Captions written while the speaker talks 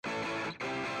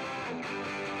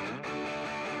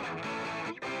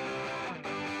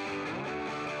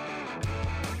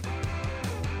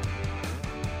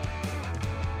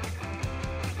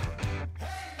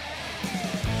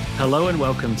Hello and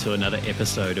welcome to another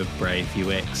episode of Brave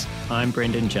UX. I'm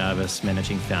Brendan Jarvis,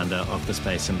 Managing Founder of The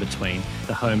Space in Between,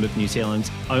 the home of New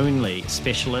Zealand's only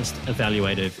specialist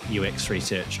evaluative UX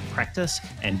research practice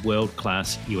and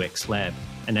world-class UX lab,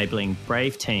 enabling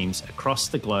brave teams across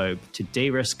the globe to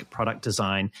de-risk product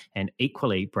design and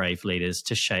equally brave leaders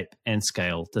to shape and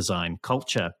scale design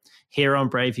culture. Here on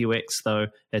Brave UX, though,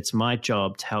 it's my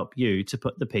job to help you to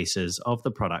put the pieces of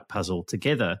the product puzzle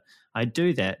together. I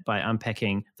do that by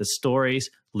unpacking the stories,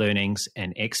 learnings,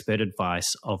 and expert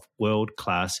advice of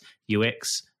world-class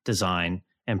UX, design,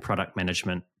 and product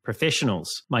management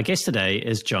professionals. My guest today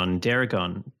is John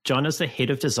Darrigon. John is the head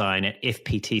of design at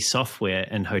FPT Software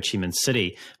in Ho Chi Minh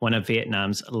City, one of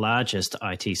Vietnam's largest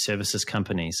IT services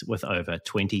companies with over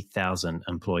 20,000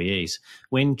 employees.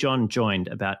 When John joined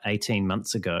about 18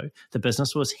 months ago, the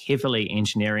business was heavily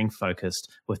engineering focused,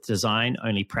 with design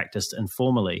only practiced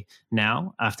informally.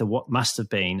 Now, after what must have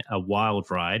been a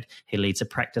wild ride, he leads a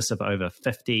practice of over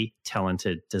 50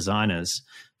 talented designers.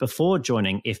 Before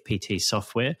joining FPT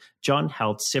Software, John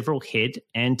held several head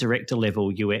and director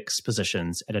level UX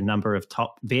positions at a number of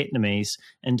top Vietnamese,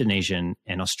 Indonesian,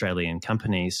 and Australian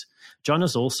companies. John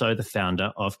is also the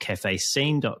founder of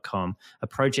CafeScene.com, a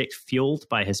project fueled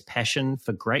by his passion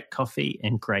for great coffee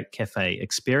and great cafe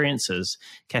experiences.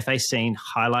 CafeScene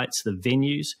highlights the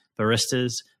venues,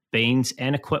 baristas, beans,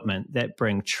 and equipment that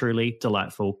bring truly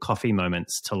delightful coffee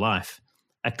moments to life.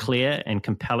 A clear and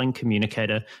compelling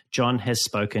communicator, John has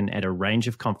spoken at a range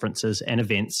of conferences and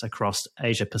events across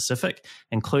Asia Pacific,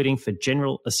 including for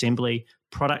General Assembly,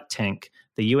 Product Tank,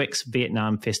 the UX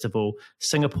Vietnam Festival,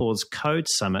 Singapore's Code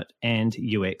Summit, and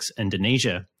UX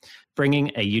Indonesia.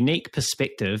 Bringing a unique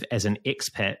perspective as an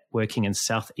expat working in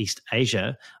Southeast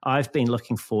Asia, I've been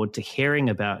looking forward to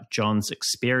hearing about John's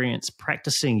experience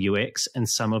practicing UX in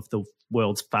some of the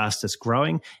world's fastest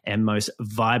growing and most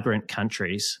vibrant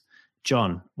countries.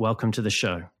 John, welcome to the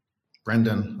show.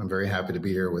 Brendan, I'm very happy to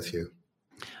be here with you.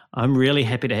 I'm really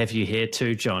happy to have you here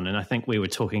too, John. And I think we were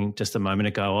talking just a moment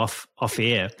ago off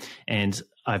air, and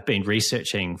I've been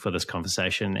researching for this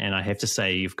conversation, and I have to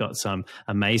say you've got some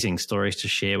amazing stories to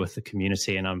share with the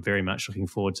community, and I'm very much looking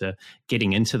forward to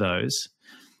getting into those.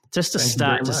 Just to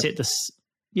start to set this...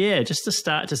 Yeah, just to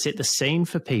start to set the scene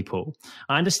for people.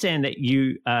 I understand that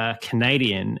you are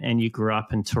Canadian and you grew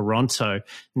up in Toronto.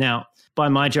 Now, by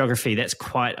my geography, that's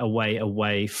quite a way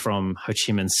away from Ho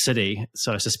Chi Minh City,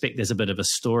 so I suspect there's a bit of a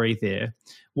story there.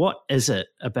 What is it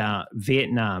about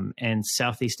Vietnam and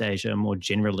Southeast Asia more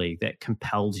generally that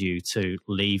compelled you to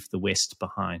leave the West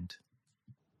behind?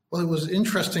 Well, it was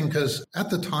interesting because at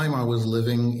the time I was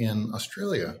living in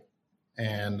Australia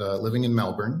and living in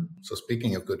Melbourne. So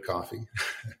speaking of good coffee,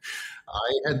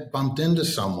 I had bumped into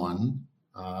someone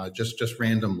just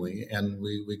randomly, and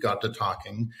we got to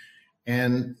talking.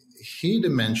 And he'd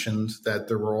mentioned that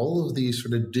there were all of these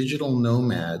sort of digital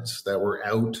nomads that were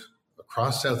out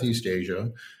across Southeast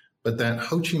Asia, but that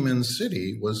Ho Chi Minh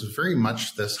City was very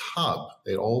much this hub.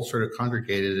 They'd all sort of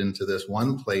congregated into this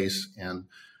one place, and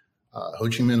Ho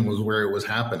Chi Minh was where it was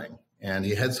happening. And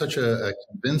he had such a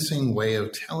convincing way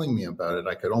of telling me about it.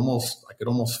 I could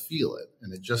almost feel it.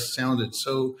 And it just sounded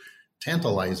so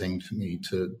tantalizing to me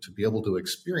to be able to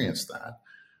experience that.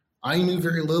 I knew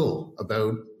very little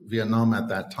about Vietnam at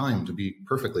that time, to be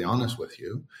perfectly honest with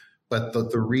you, but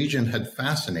the region had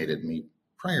fascinated me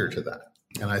prior to that.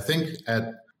 And I think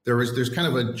there's kind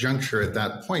of a juncture at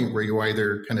that point where you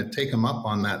either kind of take them up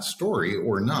on that story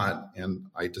or not. And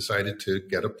I decided to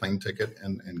get a plane ticket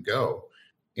and go.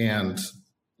 And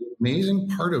the amazing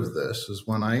part of this is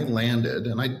when I landed,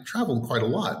 and I traveled quite a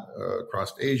lot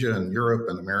across Asia and Europe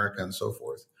and America and so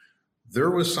forth,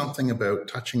 there was something about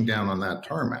touching down on that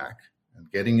tarmac and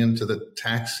getting into the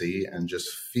taxi and just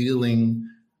feeling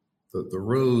the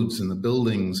roads and the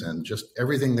buildings and just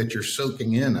everything that you're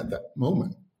soaking in at that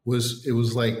moment. It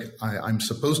was like, I'm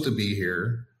supposed to be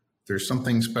here. There's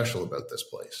something special about this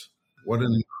place. What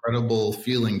an incredible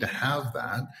feeling to have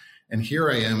that. And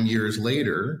here I am years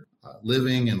later,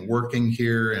 living and working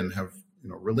here and have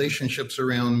relationships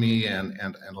around me and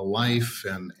a life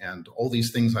and all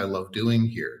these things I love doing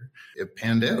here. It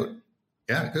panned out.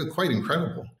 Yeah, quite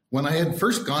incredible. When I had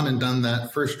first gone and done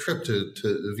that first trip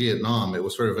to Vietnam, it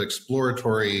was sort of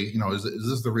exploratory, is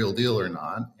this the real deal or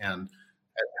not? And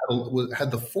I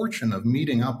had the fortune of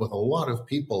meeting up with a lot of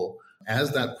people,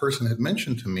 as that person had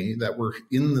mentioned to me, that were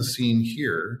in the scene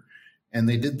here. And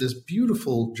they did this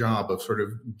beautiful job of sort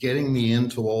of getting me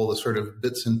into all the sort of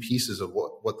bits and pieces of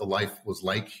what the life was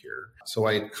like here. So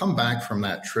I had come back from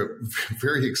that trip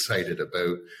very excited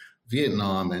about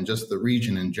Vietnam and just the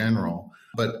region in general.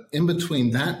 But in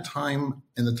between that time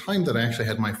and the time that I actually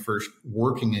had my first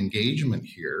working engagement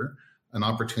here, an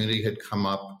opportunity had come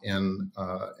up in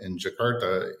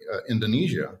Jakarta,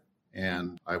 Indonesia.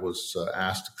 And I was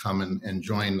asked to come and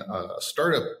join a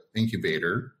startup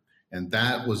incubator. And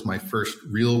that was my first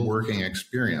real working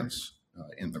experience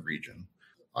in the region.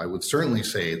 I would certainly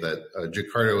say that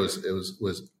Jakarta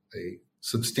was a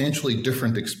substantially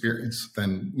different experience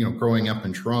than growing up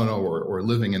in Toronto or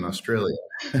living in Australia,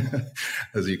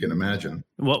 as you can imagine.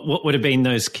 What would have been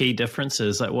those key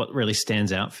differences? Like, what really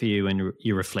stands out for you when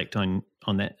you reflect on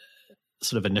that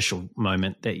sort of initial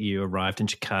moment that you arrived in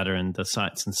Jakarta and the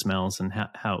sights and smells and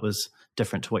how it was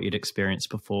different to what you'd experienced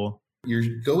before?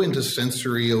 You go into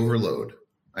sensory overload,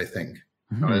 I think.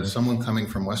 Mm-hmm. As someone coming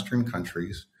from Western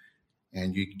countries,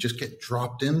 and you just get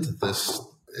dropped into this,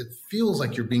 it feels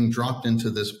like you're being dropped into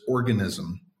this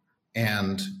organism,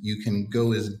 and you can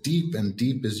go as deep and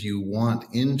deep as you want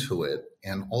into it,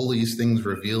 and all these things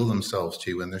reveal themselves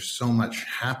to you, and there's so much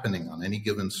happening on any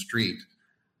given street.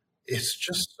 It's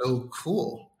just so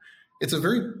cool. It's a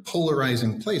very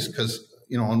polarizing place because,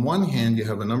 on one hand, you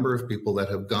have a number of people that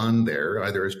have gone there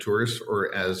either as tourists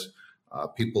or as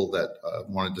people that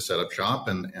wanted to set up shop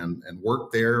and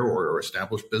work there or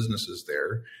establish businesses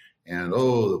there. And,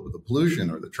 the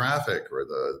pollution or the traffic or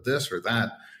the this or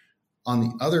that. On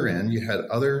the other end, you had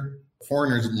other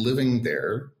foreigners living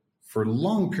there for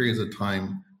long periods of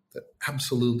time that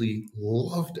absolutely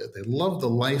loved it. They loved the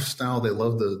lifestyle. They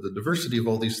loved the diversity of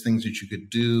all these things that you could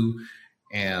do.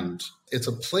 And it's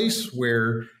a place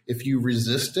where if you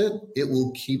resist it, it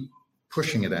will keep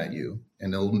pushing it at you,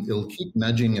 and it'll keep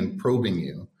nudging and probing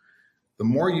you. The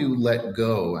more you let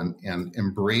go and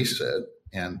embrace it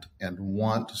and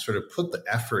want to sort of put the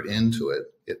effort into it,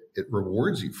 it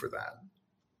rewards you for that.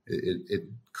 It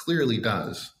clearly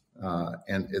does.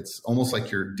 And it's almost like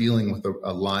you're dealing with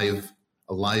a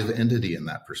live entity in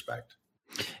that respect.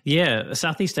 Yeah,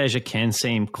 Southeast Asia can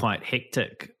seem quite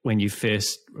hectic when you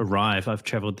first arrive. I've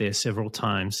traveled there several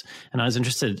times, and I was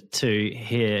interested to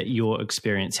hear your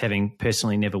experience, having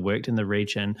personally never worked in the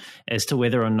region, as to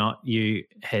whether or not you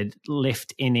had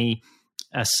left any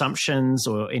assumptions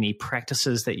or any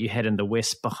practices that you had in the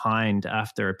West behind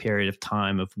after a period of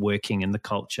time of working in the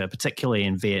culture, particularly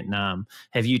in Vietnam.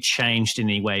 Have you changed in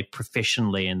any way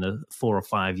professionally in the 4 or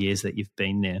 5 years that you've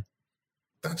been there?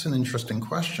 That's an interesting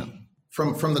question.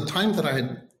 From the time that I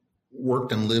had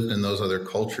worked and lived in those other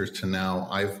cultures to now,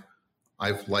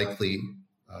 I've likely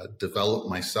developed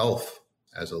myself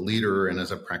as a leader and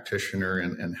as a practitioner,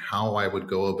 and how I would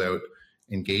go about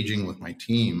engaging with my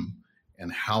team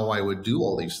and how I would do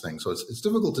all these things. So it's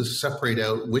difficult to separate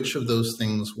out which of those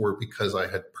things were because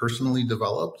I had personally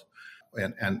developed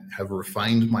and have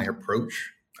refined my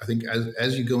approach. I think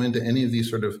as you go into any of these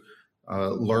sort of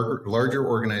larger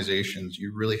organizations,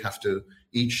 you really have to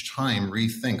each time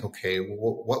rethink, okay,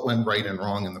 what went right and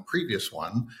wrong in the previous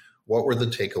one? What were the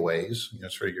takeaways?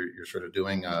 You're sort of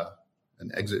doing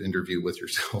an exit interview with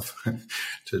yourself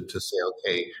to say,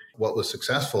 okay, what was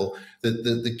successful?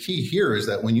 The key here is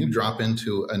that when you drop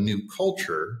into a new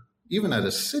culture, even at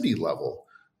a city level,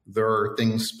 there are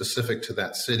things specific to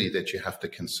that city that you have to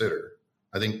consider.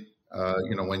 I think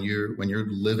when you're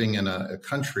living in a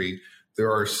country, there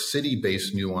are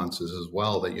city-based nuances as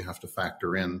well that you have to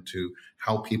factor into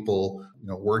how people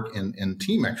work in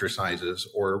team exercises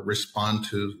or respond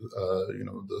to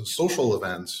the social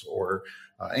events or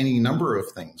any number of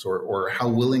things, or how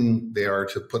willing they are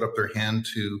to put up their hand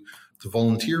to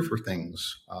volunteer for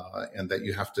things, and that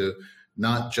you have to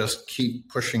not just keep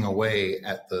pushing away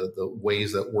at the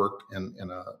ways that work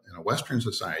in a Western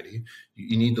society.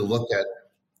 You need to look at,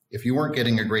 if you weren't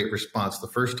getting a great response the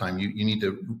first time, you need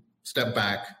to step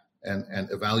back and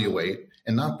evaluate,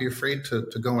 and not be afraid to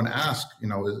go and ask,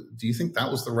 do you think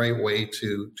that was the right way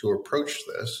to approach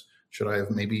this? Should I have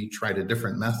maybe tried a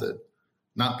different method?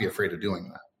 Not be afraid of doing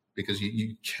that, because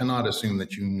you cannot assume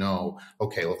that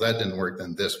okay, well, if that didn't work,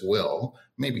 then this will.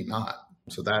 Maybe not.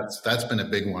 So that's been a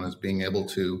big one, is being able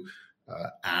to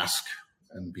ask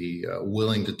and be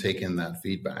willing to take in that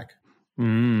feedback.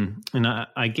 And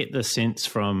I get the sense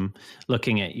from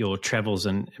looking at your travels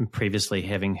and previously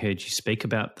having heard you speak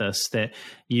about this, that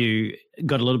you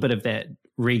got a little bit of that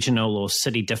regional or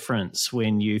city difference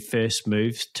when you first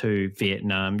moved to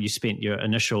Vietnam. You spent your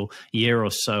initial year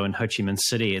or so in Ho Chi Minh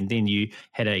City, and then you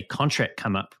had a contract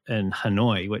come up in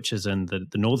Hanoi, which is in the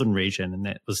northern region, and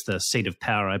that was the seat of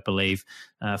power, I believe,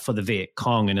 for the Viet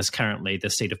Cong, and is currently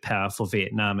the seat of power for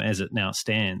Vietnam as it now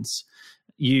stands.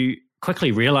 You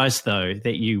quickly realized, though,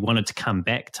 that you wanted to come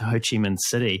back to Ho Chi Minh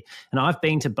City. And I've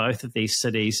been to both of these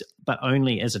cities, but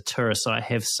only as a tourist, so I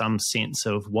have some sense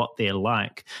of what they're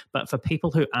like. But for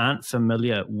people who aren't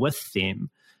familiar with them,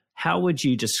 how would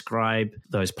you describe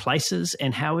those places,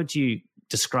 and how would you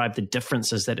describe the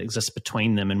differences that exist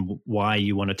between them, and why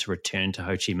you wanted to return to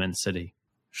Ho Chi Minh City?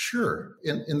 Sure.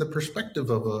 In the perspective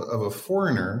of a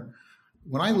foreigner,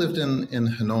 when I lived in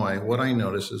Hanoi, what I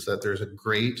noticed is that there's a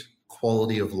great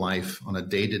quality of life on a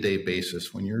day-to-day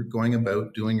basis when you're going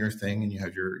about doing your thing and you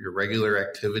have your regular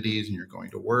activities and you're going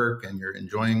to work and you're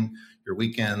enjoying your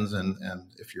weekends, and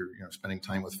if you're spending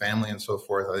time with family and so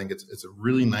forth. I think it's a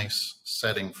really nice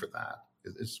setting for that.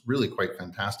 It's really quite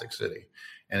fantastic city,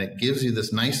 and it gives you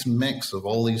this nice mix of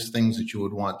all these things that you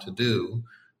would want to do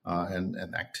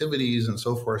and activities and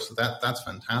so forth. So that's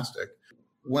fantastic.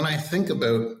 When I think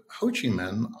about Ho Chi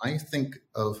Minh, I think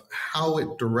of how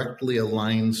it directly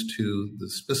aligns to the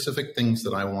specific things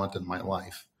that I want in my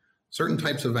life. Certain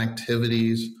types of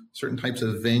activities, certain types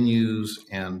of venues,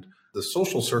 and the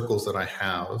social circles that I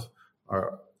have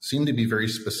seem to be very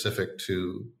specific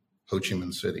to Ho Chi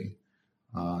Minh City.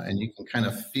 And you can kind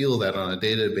of feel that on a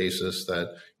day-to-day basis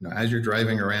that, as you're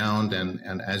driving around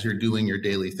and as you're doing your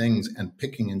daily things and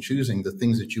picking and choosing the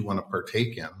things that you want to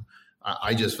partake in,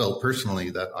 I just felt personally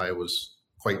that I was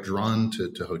quite drawn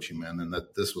to Ho Chi Minh, and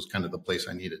that this was kind of the place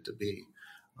I needed to be.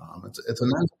 It's a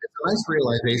nice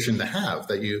realization to have,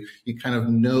 that you kind of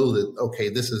know that, okay,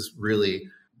 this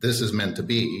is meant to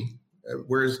be.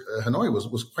 Whereas Hanoi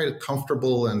was quite a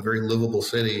comfortable and very livable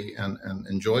city and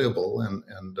enjoyable, and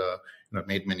I've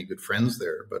made many good friends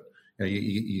there. But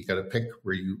you got to pick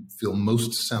where you feel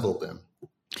most settled in.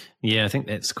 Yeah, I think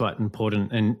that's quite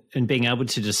important, and being able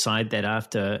to decide that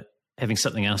after having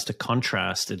something else to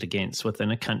contrast it against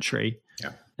within a country.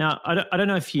 Yeah. Now, I don't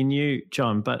know if you knew,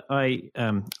 John, but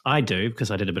I do, because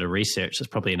I did a bit of research. It's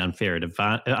probably an unfair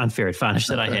advantage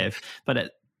that I have.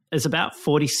 But it's about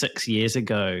 46 years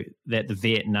ago that the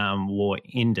Vietnam War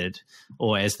ended,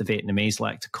 or as the Vietnamese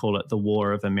like to call it, the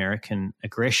War of American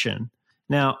Aggression.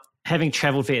 Now, having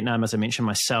traveled Vietnam, as I mentioned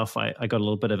myself, I got a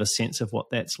little bit of a sense of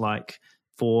what that's like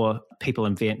for people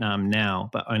in Vietnam now,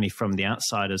 but only from the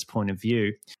outsider's point of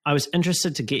view. I was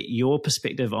interested to get your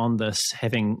perspective on this,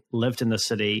 having lived in the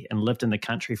city and lived in the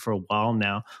country for a while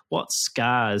now. What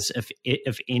scars,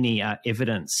 if any, are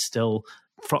evidence still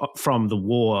from the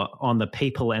war on the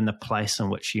people and the place in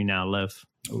which you now live?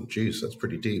 Oh, geez, that's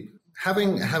pretty deep.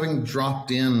 Having dropped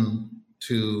in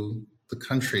to the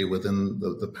country within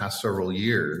the past several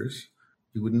years,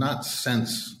 you would not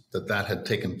sense that had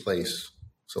taken place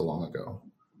so long ago.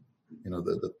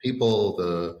 The people,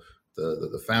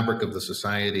 the fabric of the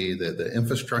society, the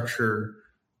infrastructure,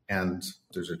 and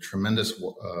there's a tremendous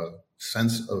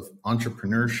sense of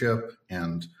entrepreneurship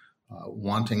and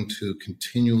wanting to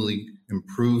continually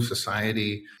improve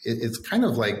society. It's kind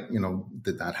of like,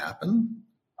 did that happen?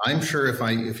 I'm sure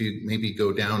if you maybe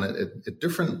go down at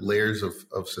different layers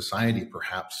of society,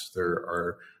 perhaps there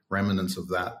are remnants of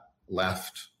that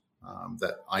left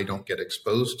that I don't get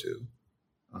exposed to.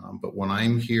 But when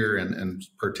I'm here and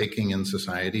partaking in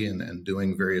society and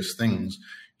doing various things,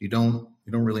 you don't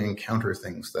really encounter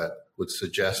things that would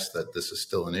suggest that this is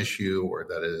still an issue or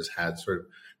that it has had sort of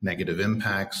negative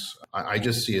impacts. I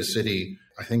just see a city,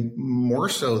 I think more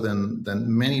so than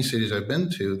many cities I've been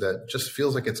to, that just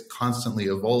feels like it's constantly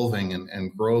evolving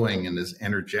and growing and is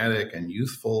energetic and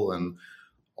youthful and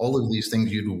all of these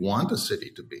things you'd want a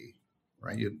city to be.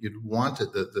 Right, you'd want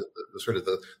it. The sort of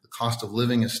the cost of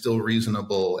living is still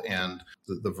reasonable, and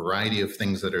the variety of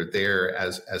things that are there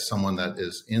as someone that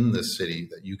is in this city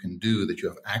that you can do, that you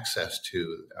have access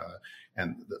to,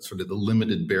 and sort of the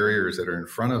limited barriers that are in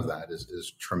front of that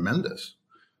is tremendous.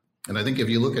 And I think if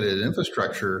you look at it in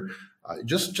infrastructure,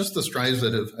 just the strides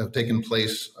that have taken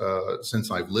place since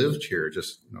I've lived here,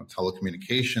 just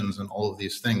telecommunications and all of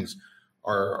these things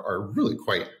are really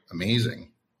quite amazing.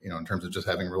 In terms of just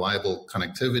having reliable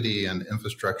connectivity and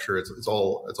infrastructure, it's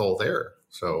all there.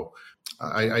 So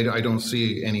I don't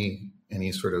see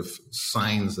any sort of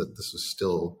signs that this is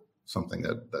still something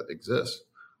that exists.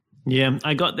 Yeah,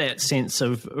 I got that sense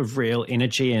of real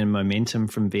energy and momentum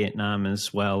from Vietnam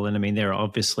as well. And I mean, there are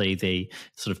obviously the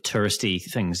sort of touristy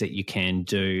things that you can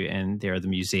do, and there are the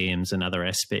museums and other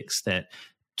aspects that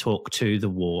talk to the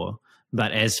war.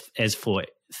 But as for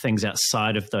things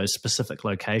outside of those specific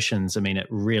locations, I mean, it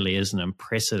really is an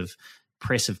impressive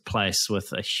place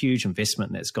with a huge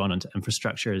investment that's gone into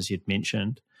infrastructure, as you'd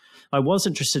mentioned. I was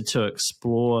interested to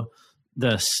explore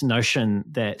this notion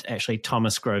that actually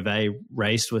Thomas Grovey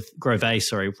raised with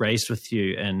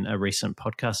you in a recent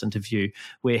podcast interview,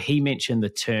 where he mentioned the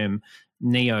term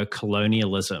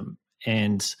neo-colonialism.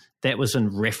 And that was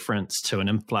in reference to an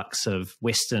influx of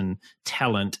Western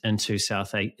talent into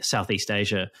Southeast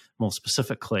Asia, more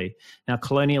specifically. Now,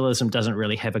 colonialism doesn't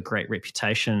really have a great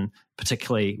reputation,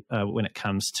 particularly when it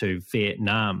comes to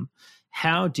Vietnam.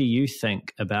 How do you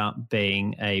think about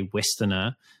being a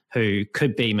Westerner who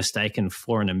could be mistaken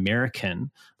for an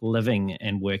American living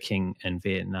and working in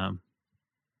Vietnam?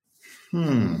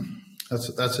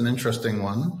 That's an interesting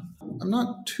one. I'm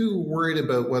not too worried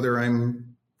about whether I'm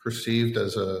perceived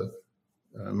as an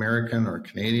American or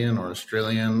Canadian or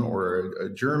Australian or a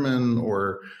German,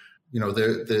 or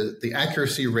the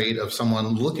accuracy rate of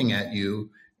someone looking at you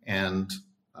and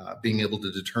being able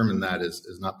to determine that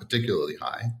is not particularly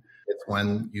high. It's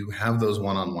when you have those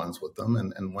one-on-ones with them,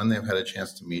 and when they've had a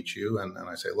chance to meet you, and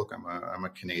I say, look, I'm a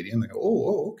Canadian. They go,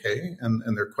 oh, okay,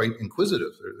 and they're quite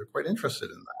inquisitive. They're quite interested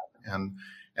in that,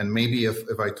 and maybe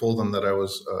if I told them that I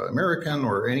was American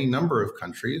or any number of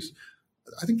countries,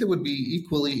 I think they would be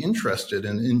equally interested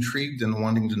and intrigued and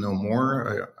wanting to know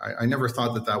more. I never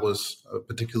thought that was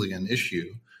particularly an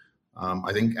issue.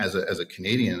 I think as a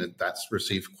Canadian, that's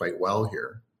received quite well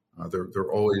here.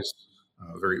 They're always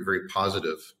very, very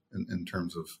positive in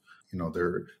terms of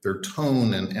their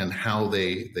tone and how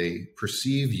they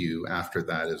perceive you after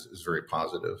that is very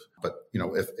positive. But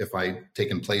if I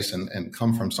taken place and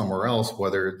come from somewhere else,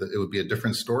 whether it would be a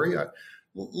different story.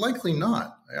 Likely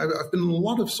not. I've been in a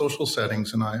lot of social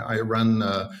settings, and I run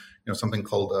something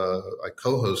called I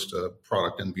co-host a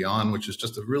Product and Beyond, which is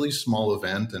just a really small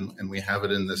event, and we have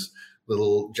it in this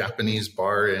little Japanese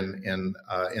bar in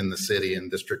the city in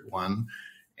District 1,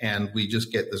 and we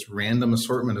just get this random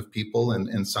assortment of people, and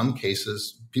in some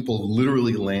cases, people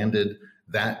literally landed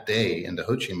that day into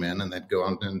Ho Chi Minh, and they'd go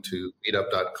on into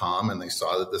meetup.com, and they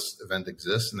saw that this event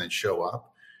exists, and they'd show up.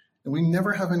 And we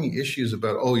never have any issues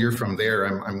about, oh, you're from there,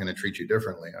 I'm going to treat you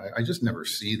differently. I just never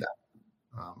see that.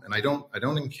 And I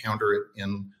don't encounter it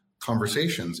in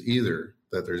conversations either,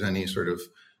 that there's any sort of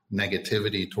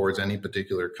negativity towards any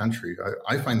particular country.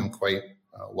 I find them quite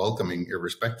welcoming,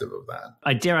 irrespective of that.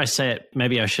 I dare I say it,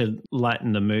 maybe I should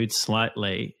lighten the mood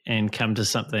slightly and come to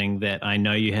something that I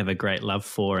know you have a great love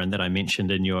for and that I mentioned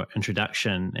in your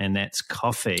introduction, and that's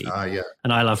coffee. Yeah.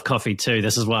 And I love coffee too.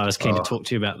 This is why I was keen to talk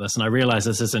to you about this. And I realize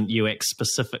this isn't UX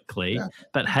specifically,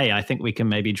 but hey, I think we can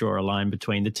maybe draw a line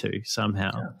between the two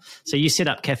somehow. Yeah. So you set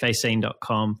up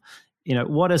cafescene.com.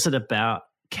 What is it about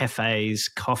cafes,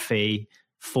 coffee,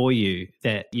 for you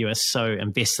that you are so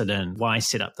invested in? Why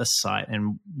set up this site,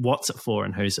 and what's it for,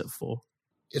 and who's it for?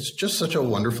 It's just such a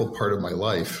wonderful part of my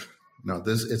life.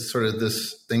 It's sort of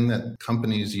this thing that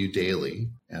accompanies you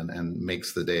daily and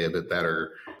makes the day a bit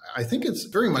better. I think it's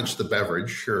very much the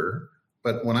beverage, sure.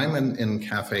 But when I'm in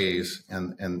cafes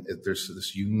and there's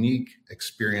this unique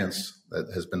experience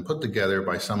that has been put together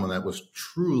by someone that was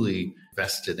truly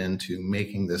vested into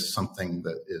making this something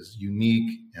that is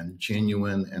unique and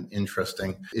genuine and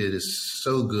interesting, it is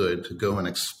so good to go and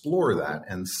explore that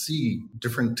and see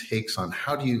different takes on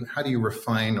how do you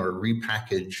refine or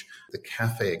repackage the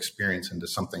cafe experience into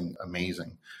something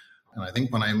amazing. And I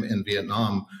think when I'm in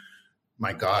Vietnam,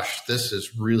 my gosh, this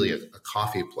is really a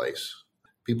coffee place.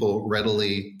 People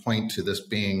readily point to this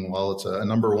being, well, it's a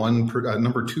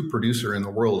number 2 producer in the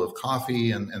world of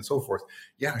coffee and so forth.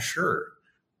 Yeah, sure.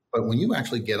 But when you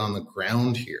actually get on the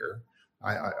ground here,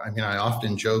 I mean, I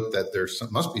often joke that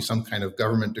must be some kind of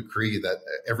government decree that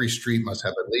every street must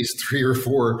have at least 3 or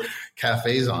 4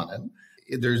 cafes on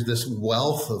it. There's this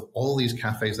wealth of all these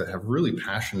cafes that have really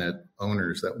passionate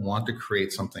owners that want to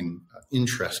create something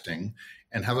interesting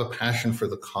and have a passion for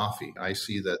the coffee. I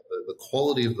see that the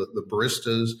quality of the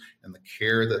baristas and the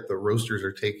care that the roasters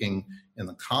are taking in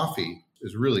the coffee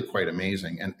is really quite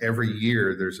amazing. And every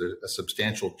year there's a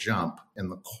substantial jump in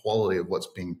the quality of what's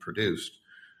being produced.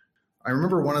 I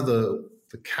remember one of the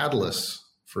catalysts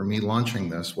for me launching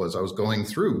this was I was going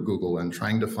through Google and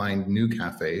trying to find new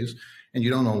cafes, and you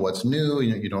don't know what's new.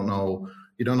 You don't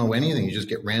know anything. You just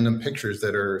get random pictures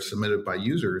that are submitted by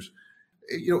users.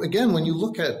 Again, when you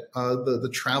look at the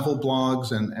travel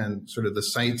blogs and sort of the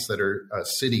sites that are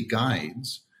city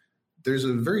guides, there's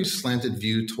a very slanted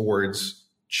view towards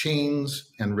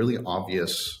chains and really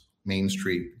obvious Main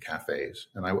Street cafes.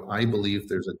 And I believe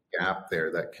there's a gap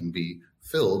there that can be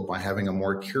filled by having a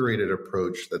more curated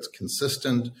approach that's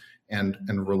consistent and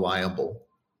reliable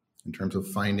in terms of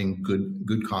finding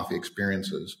good coffee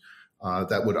experiences.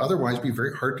 That would otherwise be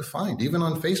very hard to find. Even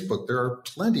on Facebook, there are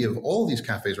plenty of all these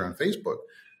cafes are on Facebook,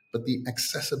 but the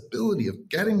accessibility of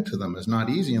getting to them is not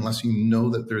easy unless you know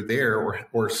that they're there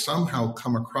or somehow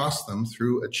come across them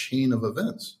through a chain of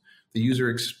events. The user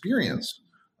experience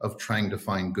of trying to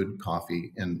find good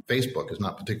coffee in Facebook is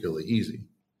not particularly easy.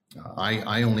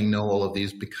 I only know all of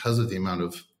these because of the amount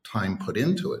of time put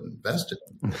into it, invested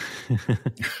in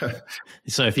it.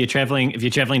 So if you're traveling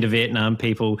to Vietnam,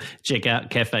 people check out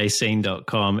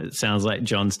cafescene.com. It sounds like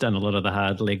John's done a lot of the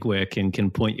hard legwork and can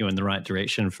point you in the right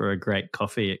direction for a great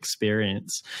coffee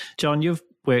experience. John, you've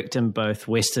worked in both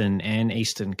Western and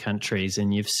Eastern countries,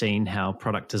 and you've seen how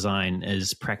product design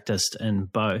is practiced in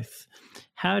both.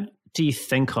 How do you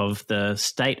think of the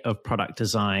state of product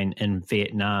design in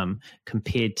Vietnam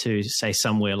compared to, say,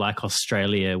 somewhere like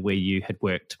Australia, where you had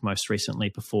worked most recently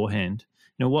beforehand?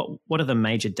 You know, what are the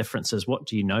major differences? What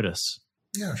do you notice?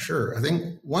 Yeah, sure. I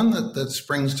think one that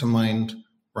springs to mind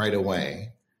right away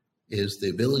is the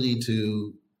ability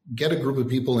to get a group of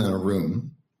people in a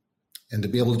room and to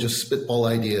be able to just spitball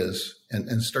ideas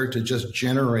and start to just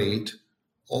generate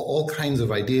all kinds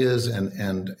of ideas and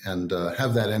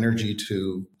have that energy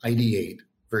to ideate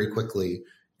very quickly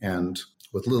and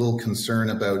with little concern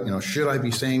about, should I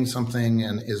be saying something,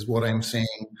 and is what I'm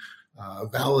saying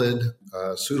valid,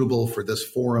 suitable for this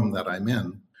forum that I'm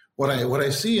in. What I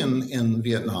see in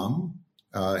Vietnam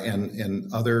and in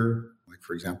other, like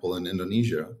for example in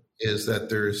Indonesia, is that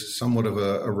there's somewhat of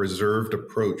a reserved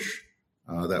approach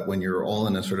that when you're all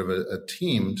in a sort of a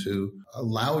team, to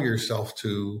allow yourself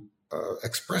to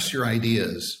express your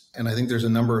ideas. And I think there's a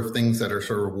number of things that are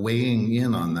sort of weighing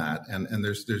in on that. And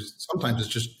there's sometimes it's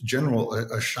just general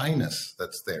a shyness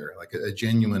that's there, like a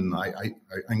genuine,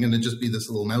 I'm going to just be this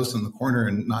little mouse in the corner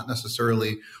and not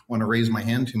necessarily want to raise my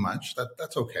hand too much.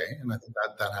 That's okay. And I think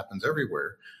that happens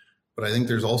everywhere. But I think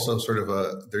there's also sort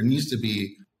of there needs to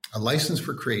be a license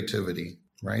for creativity,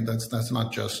 right? That's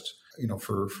not just,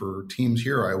 for teams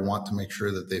here. I want to make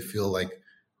sure that they feel like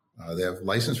they have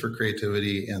license for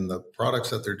creativity in the products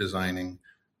that they're designing,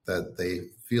 that they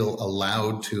feel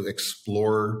allowed to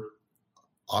explore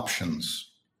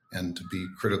options and to be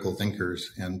critical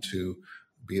thinkers and to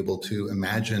be able to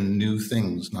imagine new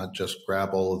things, not just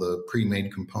grab all of the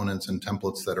pre-made components and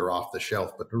templates that are off the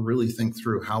shelf, but to really think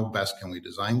through how best can we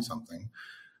design something.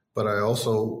 But I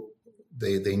also,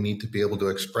 they need to be able to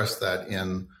express that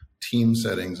in team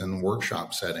settings and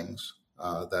workshop settings,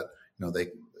 that,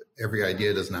 every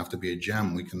idea doesn't have to be a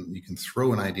gem. You can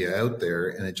throw an idea out there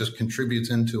and it just contributes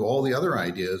into all the other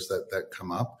ideas that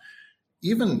come up.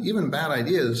 Even bad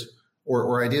ideas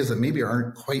or ideas that maybe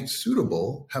aren't quite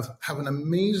suitable have an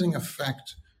amazing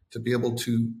effect to be able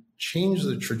to change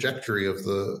the trajectory of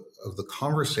the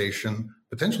conversation,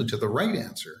 potentially to the right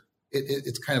answer.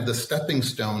 It's kind of the stepping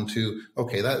stone to,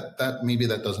 okay, that maybe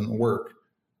that doesn't work.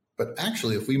 But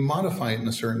actually, if we modify it in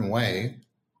a certain way,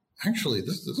 actually,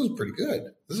 this is pretty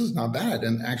good. This is not bad,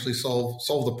 and actually solve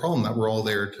the problem that we're all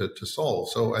there to solve.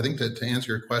 So I think that to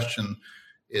answer your question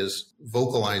is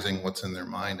vocalizing what's in their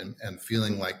mind and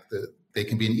feeling like they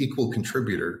can be an equal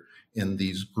contributor in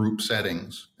these group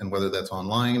settings, and whether that's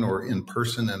online or in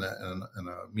person in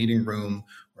a meeting room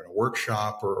or in a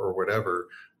workshop or whatever,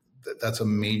 that's a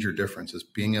major difference, is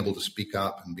being able to speak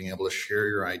up and being able to share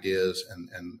your ideas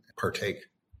and partake.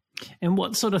 And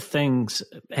what sort of things,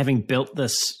 having built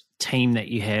this team that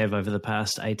you have over the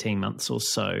past 18 months or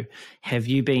so, have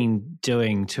you been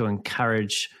doing to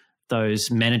encourage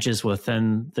those managers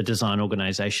within the design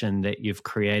organization that you've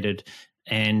created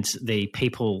and the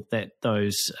people that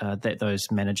those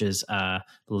managers are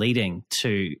leading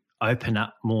to open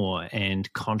up more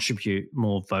and contribute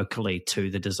more vocally to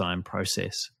the design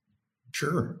process?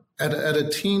 Sure. At a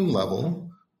team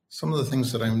level, some of the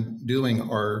things that I'm doing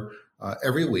are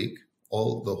every week,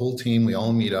 the whole team, we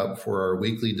all meet up for our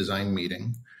weekly design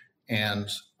meeting. And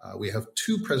we have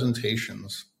two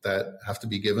presentations that have to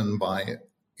be given by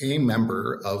a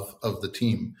member of the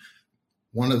team.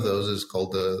 One of those is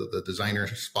called the Designer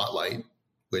Spotlight,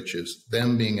 which is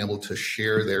them being able to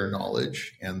share their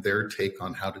knowledge and their take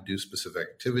on how to do specific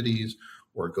activities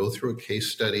or go through a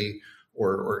case study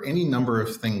or any number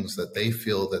of things that they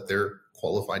feel that they're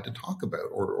qualified to talk about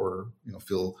or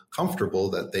feel comfortable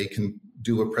that they can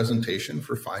do a presentation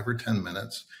for 5 or 10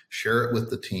 minutes, share it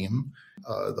with the team.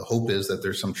 The hope is that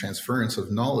there's some transference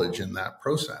of knowledge in that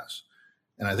process.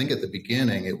 And I think at the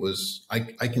beginning it was,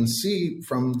 I can see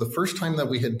from the first time that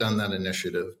we had done that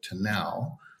initiative to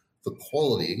now, the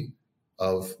quality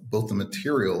of both the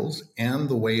materials and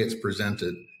the way it's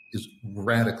presented is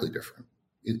radically different.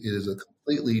 It is a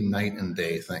completely night and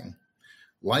day thing.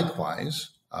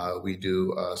 Likewise, we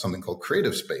do something called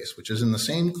Creative Space, which is in the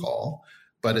same call,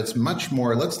 but it's much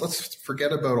more, let's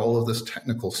forget about all of this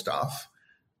technical stuff.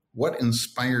 What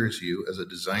inspires you as a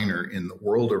designer in the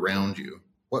world around you?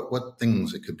 What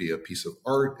things? It could be a piece of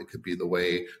art. It could be the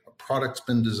way a product's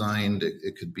been designed.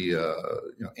 It could be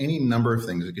any number of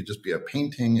things. It could just be a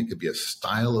painting. It could be a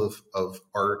style of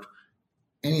art.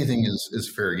 anything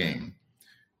is fair game.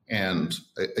 And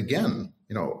again,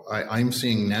 I'm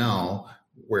seeing now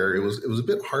where it was a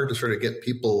bit hard to sort of get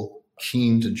people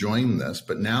keen to join this,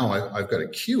 but now I've got a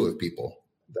queue of people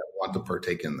that want to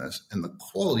partake in this, and the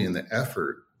quality and the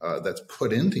effort that's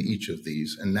put into each of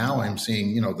these. And now I'm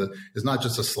seeing, it's not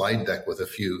just a slide deck with a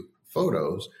few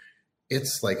photos.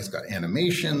 It's like it's got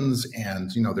animations,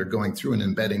 and they're going through and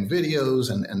embedding videos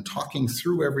and talking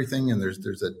through everything. And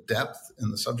there's a depth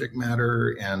in the subject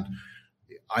matter, and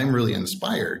I'm really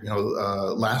inspired.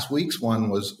 Last week's one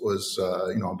was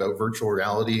about virtual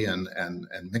reality and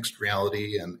mixed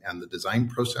reality and the design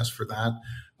process for that.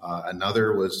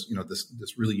 Another was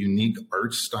this really unique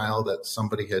art style that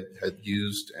somebody had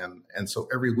used, and so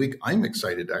every week I'm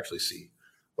excited to actually see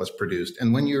what's produced.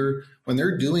 And when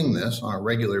they're doing this on a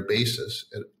regular basis,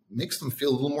 it makes them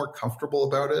feel a little more comfortable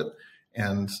about it.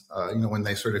 And when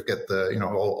they sort of get the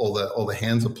all the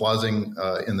hands applauding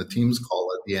in the Teams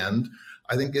call at the end,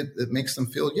 I think it makes them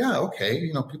feel, yeah,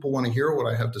 okay, people want to hear what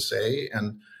I have to say,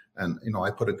 and I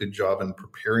put a good job in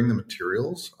preparing the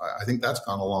materials. I think that's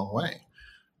gone a long way.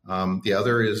 The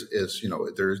other is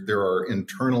there are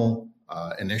internal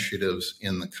initiatives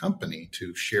in the company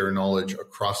to share knowledge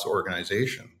across the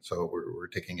organization. So we're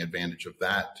taking advantage of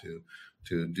that to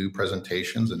do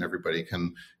presentations, and everybody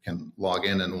can log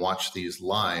in and watch these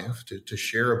live to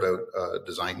share about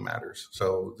design matters.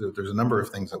 So there's a number of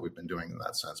things that we've been doing in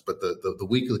that sense. But the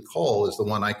weekly call is the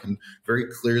one I can very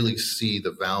clearly see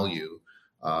the value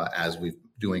as we're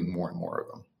doing more and more of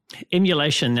them.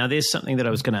 Emulation. Now, there's something that I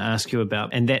was going to ask you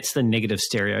about, and that's the negative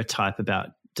stereotype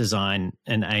about design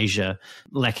in Asia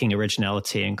lacking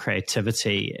originality and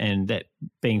creativity, and that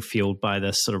being fueled by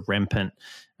this sort of rampant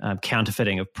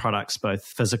counterfeiting of products, both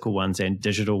physical ones and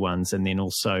digital ones, and then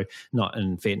also not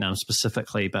in Vietnam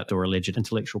specifically, but or alleged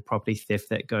intellectual property theft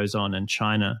that goes on in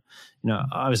China.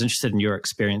 I was interested in your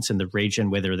experience in the region,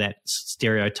 whether that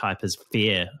stereotype is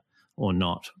fair or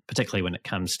not, particularly when it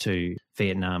comes to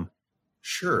Vietnam.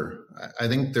 Sure. I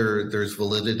think there's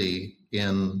validity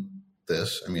in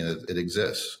this. I mean, it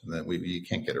exists. That you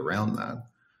can't get around that.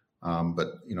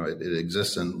 But it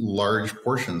exists in large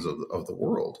portions of the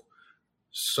world.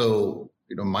 So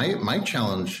my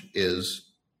challenge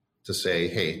is to say,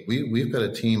 hey, we've got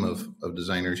a team of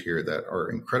designers here that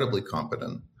are incredibly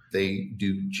competent. They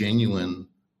do genuine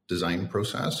design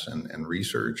process and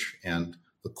research, and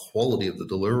the quality of the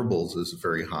deliverables is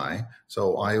very high.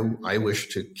 So I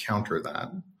wish to counter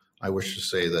that. I wish to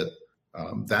say that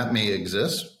that may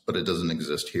exist, but it doesn't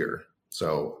exist here.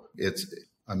 So it's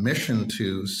a mission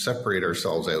to separate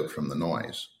ourselves out from the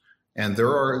noise. And there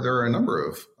are a number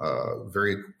of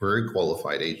very, very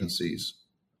qualified agencies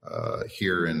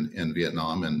here in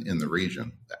Vietnam and in the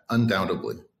region,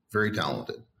 undoubtedly very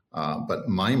talented. But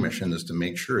my mission is to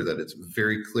make sure that it's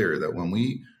very clear that when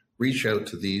we reach out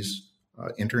to these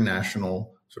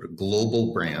international sort of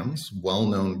global brands,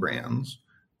 well-known brands,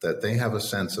 that they have a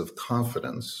sense of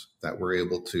confidence that we're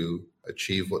able to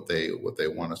achieve what they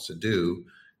want us to do,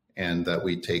 and that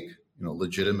we take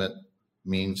legitimate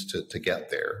means to get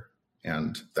there.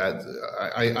 And that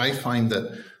I find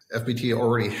that FBT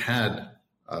already had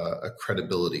a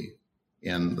credibility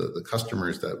in the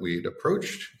customers that we'd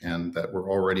approached and that were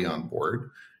already on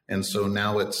board. And so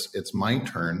now it's my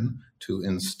turn to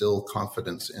instill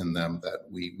confidence in them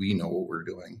that we know what we're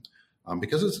doing,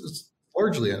 because it's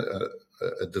largely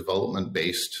a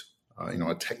development-based,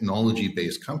 a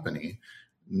technology-based company,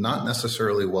 not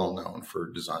necessarily well known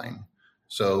for design.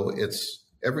 So it's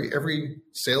every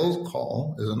sales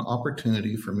call is an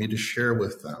opportunity for me to share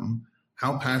with them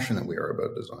how passionate we are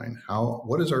about design,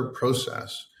 what is our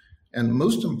process, and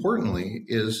most importantly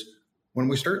is when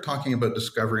we start talking about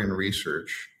discovery and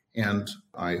research, and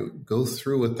I go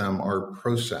through with them our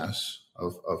process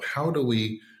of how do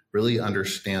we really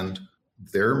understand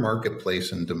their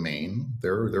marketplace and domain,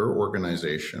 their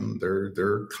organization,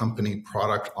 their company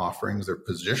product offerings, their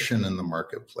position in the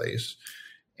marketplace,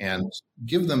 and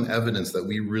give them evidence that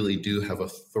we really do have a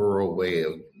thorough way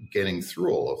of getting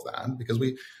through all of that. Because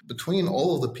between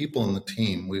all of the people in the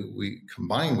team, we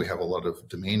combined, we have a lot of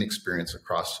domain experience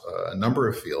across a number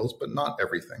of fields, but not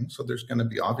everything. So there's going to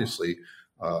be obviously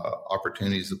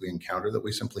opportunities that we encounter that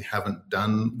we simply haven't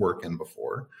done work in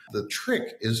before. The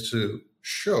trick is to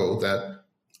show that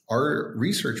our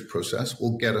research process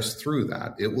will get us through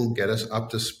that. It will get us up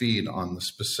to speed on the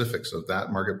specifics of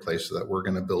that marketplace so that we're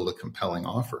going to build a compelling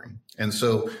offering. And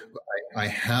so I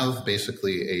have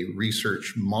basically a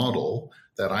research model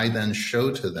that I then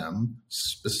show to them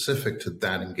specific to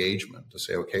that engagement to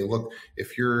say, okay, look,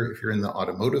 if you're in the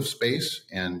automotive space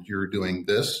and you're doing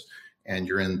this and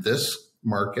you're in this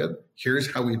market.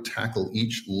 Here's how we tackle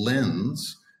each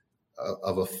lens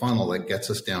of a funnel that gets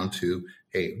us down to,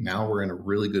 hey, now we're in a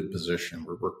really good position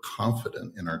where we're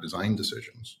confident in our design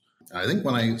decisions. And I think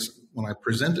when I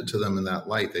present it to them in that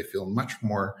light, they feel much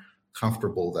more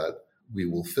comfortable that we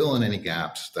will fill in any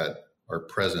gaps that are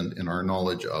present in our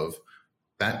knowledge of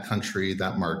that country,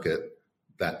 that market,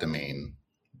 that domain,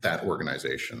 that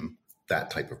organization, that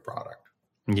type of product.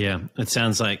 Yeah, it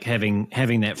sounds like having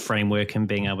that framework and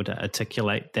being able to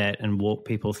articulate that and walk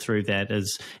people through that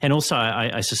is, and also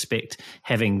I suspect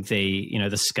having the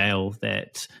scale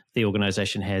that the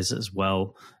organization has as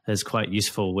well is quite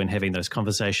useful when having those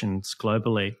conversations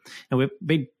globally. And we've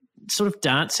been sort of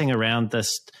dancing around this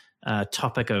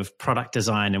topic of product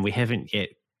design, and we haven't yet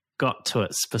got to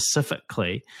it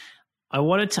specifically. I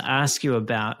wanted to ask you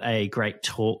about a great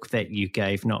talk that you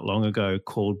gave not long ago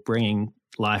called Bringing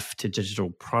Life to Digital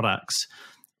Products.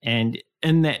 And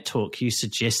in that talk, you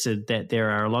suggested that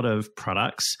there are a lot of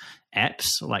products, apps,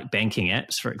 like banking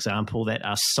apps, for example, that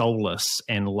are soulless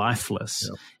and lifeless,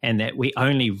 and that we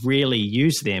only really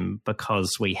use them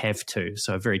because we have to.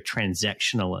 So very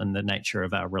transactional in the nature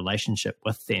of our relationship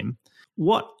with them.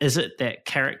 What is it that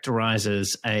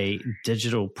characterizes a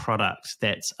digital product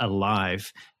that's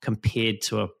alive compared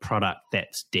to a product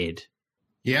that's dead?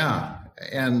 Yeah.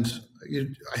 And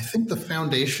I think the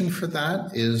foundation for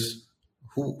that is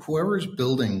whoever's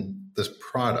building this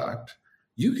product,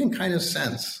 you can kind of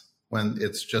sense when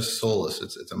it's just soulless.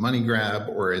 It's a money grab,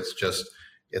 or it's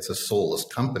a soulless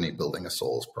company building a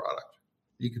soulless product.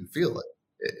 You can feel it.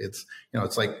 It's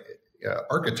like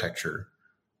architecture.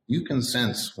 You can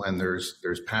sense when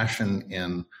there's passion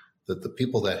in the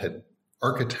people that had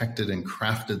architected and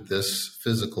crafted this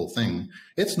physical thing.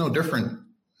 It's no different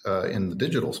in the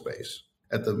digital space.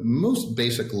 At the most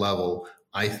basic level,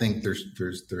 I think there's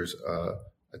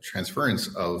a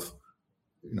transference of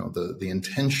the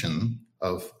intention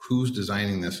of who's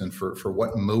designing this and for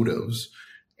what motives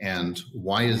and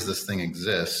why does this thing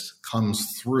exist comes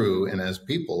through, and as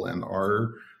people and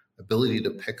our ability to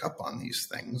pick up on these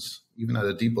things, even at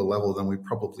a deeper level than we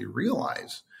probably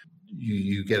realize,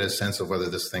 you get a sense of whether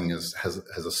this thing has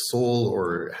a soul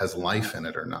or has life in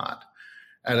it or not.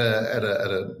 At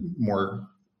a more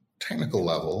technical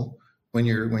level, when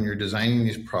you're designing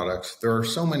these products, there are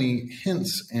so many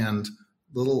hints and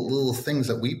little things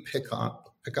that we pick up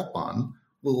on,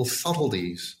 little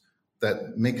subtleties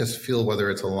that make us feel whether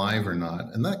it's alive or not.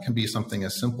 And that can be something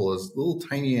as simple as little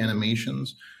tiny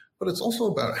animations, but it's also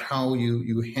about how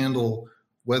you handle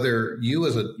whether you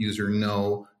as a user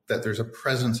know that there's a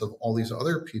presence of all these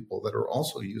other people that are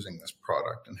also using this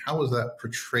product, and how is that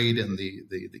portrayed in the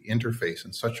interface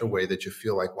in such a way that you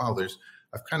feel like, wow,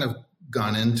 I've kind of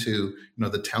gone into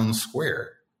the town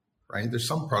square, right? There's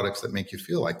some products that make you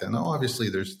feel like that. Now, obviously,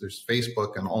 there's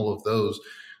Facebook and all of those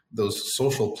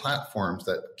social platforms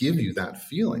that give you that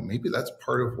feeling. Maybe that's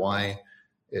part of why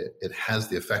it has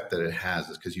the effect that it has,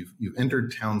 is because you've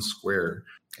entered town square,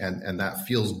 and that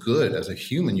feels good as a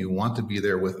human. You want to be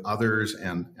there with others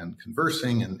and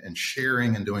conversing and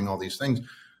sharing and doing all these things.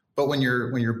 But when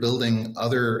you're building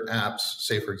other apps,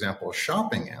 say for example a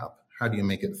shopping app, how do you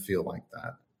make it feel like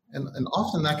that? And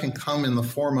often that can come in the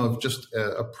form of just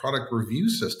a product review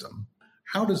system.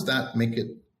 How does that make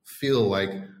it feel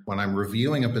like when I'm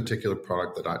reviewing a particular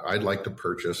product that I'd like to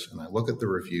purchase and I look at the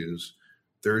reviews?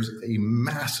 There's a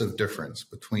massive difference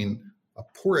between a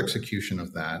poor execution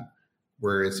of that,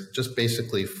 where it's just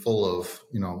basically full of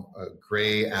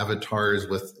gray avatars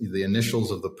with the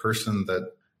initials of the person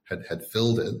that had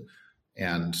filled it,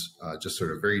 and just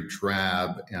sort of very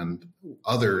drab. And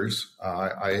others,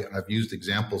 I've used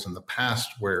examples in the past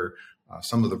where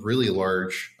some of the really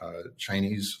large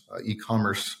Chinese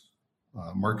e-commerce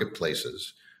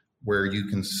marketplaces, where you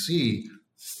can see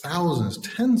thousands,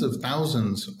 tens of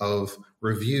thousands of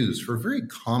reviews for very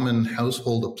common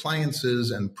household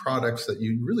appliances and products that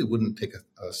you really wouldn't take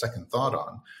a second thought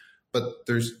on. But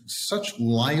there's such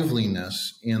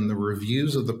liveliness in the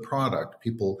reviews of the product,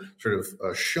 people sort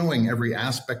of showing every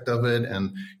aspect of it.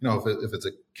 And, if it's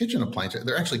a kitchen appliance,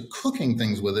 they're actually cooking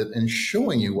things with it and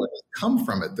showing you what has come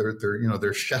from it.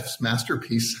 They're chef's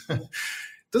masterpiece.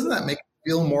 Doesn't that make it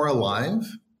feel more alive?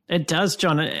 It does,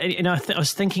 John. I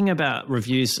was thinking about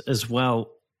reviews as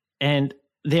well, and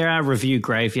there are review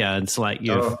graveyards like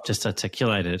you've just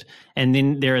articulated. And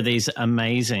then there are these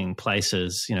amazing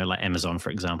places, like Amazon, for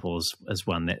example, is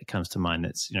one that comes to mind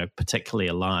that's, particularly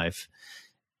alive.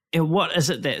 And what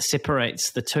is it that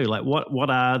separates the two? Like what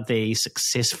are the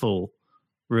successful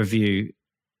review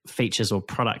features or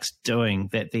products doing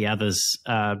that the others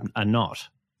are not?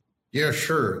 Yeah,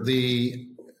 sure.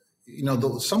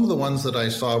 some of the ones that I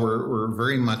saw were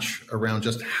very much around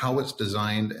just how it's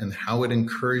designed and how it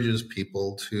encourages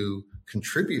people to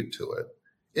contribute to it.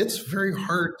 It's very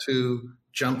hard to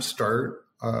jumpstart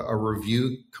a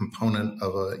review component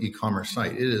of an e-commerce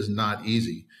site. It is not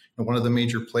easy. And one of the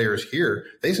major players here,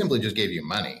 they simply just gave you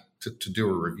money to do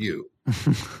a review.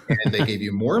 And they gave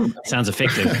you more money. Sounds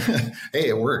effective. Hey,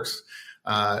 it works.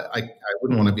 I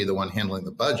wouldn't want to be the one handling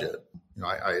the budget.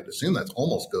 I'd assume that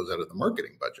almost goes out of the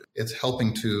marketing budget. It's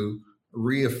helping to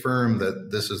reaffirm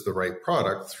that this is the right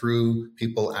product through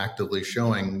people actively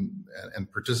showing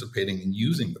and participating in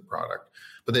using the product.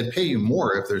 But they'd pay you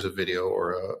more if there's a video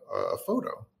or a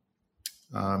photo,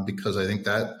 because I think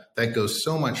that goes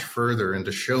so much further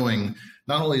into showing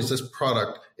not only does this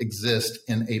product exist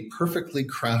in a perfectly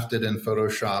crafted and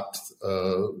photoshopped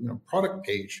product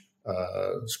page,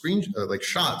 screen like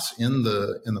shots in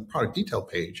the product detail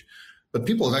page, but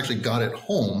people have actually got it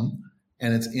home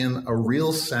and it's in a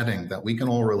real setting that we can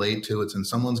all relate to. It's in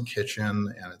someone's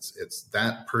kitchen and it's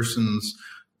that person's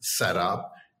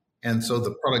setup. And so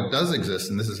the product does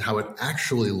exist, and this is how it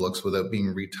actually looks without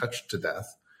being retouched to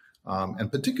death.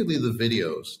 And particularly the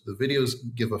videos. The videos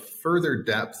give a further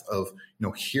depth of,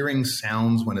 hearing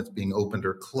sounds when it's being opened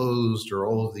or closed or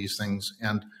all of these things.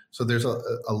 And so there's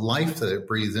a life that it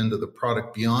breathes into the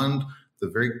product beyond the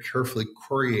very carefully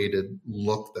curated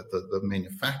look that the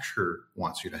manufacturer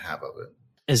wants you to have of it.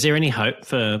 Is there any hope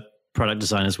for product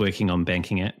designers working on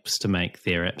banking apps to make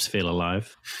their apps feel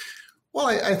alive? Well,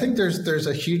 I think there's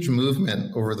a huge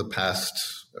movement over the past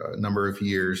number of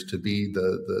years to be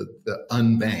the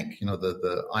unbank,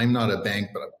 the I'm not a bank,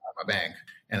 but I'm a bank,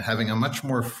 and having a much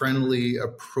more friendly,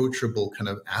 approachable, kind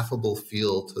of affable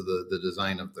feel to the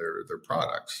design of their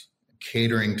products,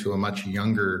 catering to a much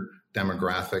younger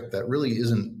demographic that really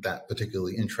isn't that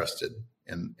particularly interested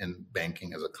in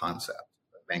banking as a concept,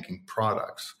 banking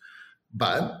products.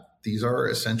 But these are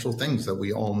essential things that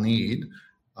we all need.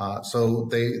 So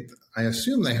I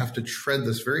assume they have to tread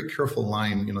this very careful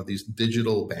line, these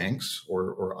digital banks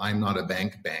or I'm not a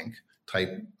bank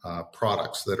type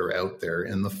products that are out there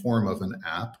in the form of an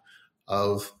app,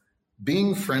 of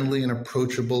being friendly and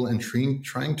approachable and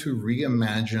trying to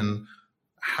reimagine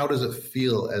how does it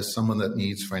feel as someone that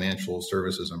needs financial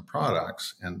services and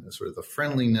products, and sort of the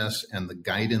friendliness and the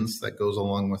guidance that goes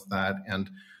along with that,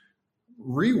 and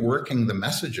reworking the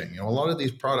messaging. A lot of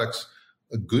these products,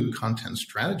 a good content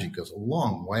strategy goes a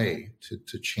long way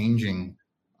to changing,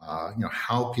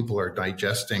 how people are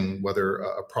digesting whether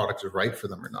a product is right for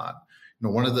them or not.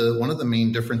 One of the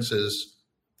main differences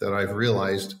that I've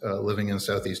realized living in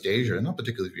Southeast Asia, not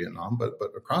particularly Vietnam, but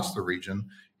across the region,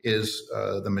 is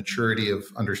the maturity of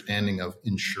understanding of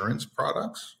insurance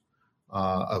products,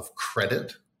 of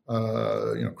credit,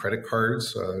 credit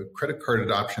cards. Credit card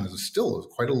adoption is still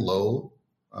quite a low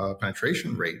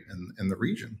penetration rate in the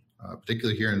region.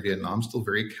 Particularly here in Vietnam, still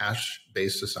very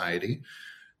cash-based society.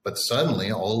 But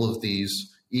suddenly all of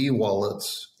these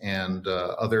e-wallets and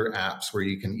other apps where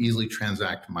you can easily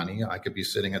transact money. I could be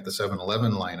sitting at the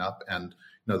 7-Eleven lineup and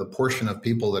the portion of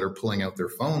people that are pulling out their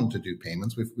phone to do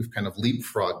payments, we've kind of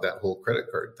leapfrogged that whole credit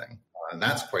card thing. And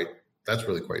that's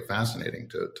really quite fascinating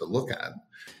to look at.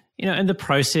 In the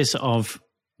process of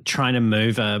trying to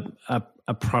move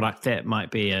a product that might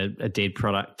be a dead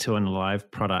product to an alive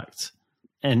product,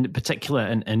 in particular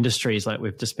in industries like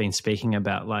we've just been speaking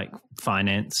about, like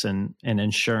finance and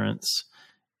insurance,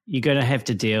 you're going to have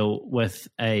to deal with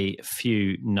a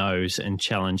few no's and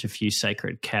challenge a few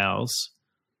sacred cows.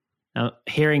 Now,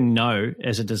 hearing no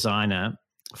as a designer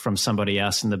from somebody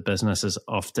else in the business is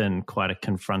often quite a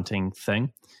confronting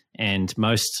thing. And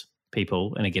most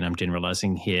people, and again, I'm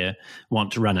generalizing here,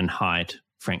 want to run and hide,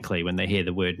 frankly, when they hear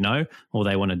the word no, or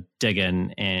they want to dig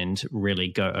in and really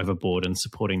go overboard in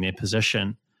supporting their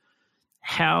position.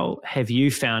 How have you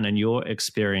found in your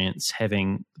experience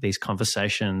having these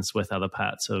conversations with other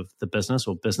parts of the business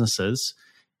or businesses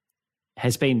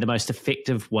has been the most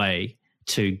effective way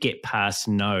to get past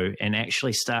no and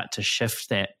actually start to shift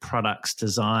that product's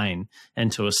design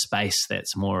into a space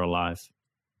that's more alive?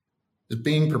 Is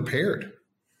being prepared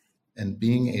and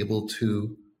being able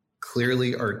to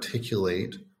clearly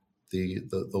articulate the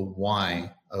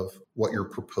why of what you're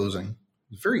proposing.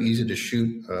 It's very easy to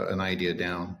shoot an idea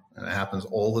down, and it happens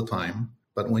all the time.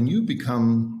 But when you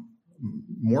become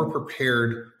more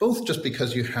prepared, both just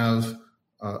because you have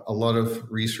a lot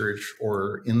of research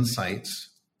or insights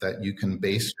that you can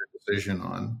base your decision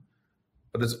on,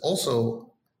 but it's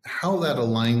also how that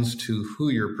aligns to who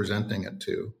you're presenting it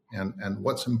to and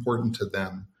what's important to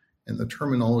them and the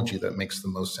terminology that makes the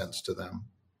most sense to them.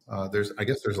 I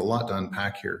guess there's a lot to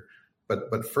unpack here,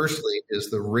 but firstly is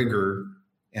the rigor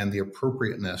and the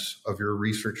appropriateness of your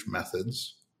research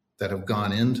methods that have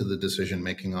gone into the decision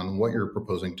making on what you're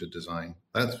proposing to design.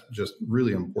 That's just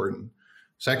really important.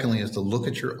 Secondly, is to look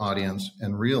at your audience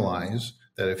and realize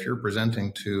that if you're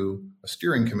presenting to a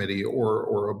steering committee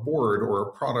or a board or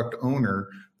a product owner,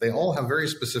 they all have very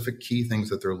specific key things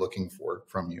that they're looking for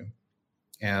from you.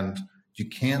 And you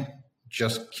can't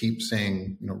just keep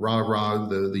saying, rah,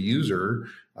 the user,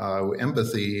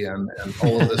 empathy and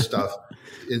all of this stuff.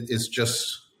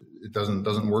 It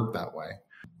doesn't work that way.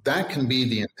 That can be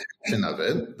the intention of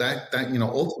it. That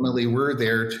ultimately we're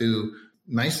there to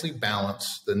nicely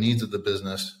balance the needs of the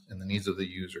business and the needs of the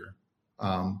user.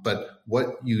 But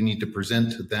what you need to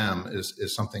present to them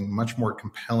is something much more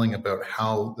compelling about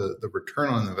how the return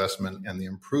on investment and the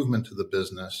improvement to the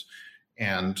business,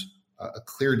 and a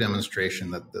clear demonstration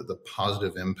that the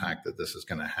positive impact that this is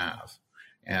going to have.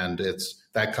 And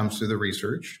that comes through the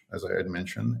research, as I had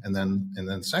mentioned. And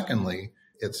then secondly,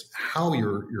 it's how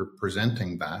you're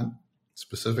presenting that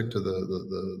specific to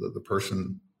the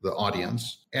person, the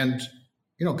audience. And,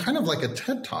 kind of like a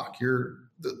TED Talk,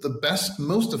 the best,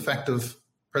 most effective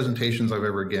presentations I've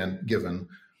ever given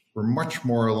were much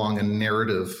more along a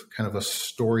narrative, kind of a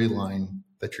storyline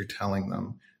that you're telling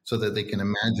them so that they can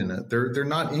imagine it. They're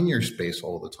not in your space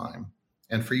all the time.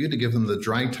 And for you to give them the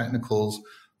dry technicals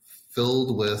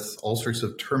filled with all sorts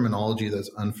of terminology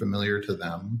that's unfamiliar to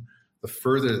them, the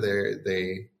further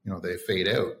they fade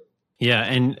out. Yeah,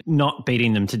 and not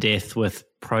beating them to death with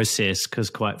process, because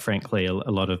quite frankly, a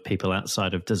lot of people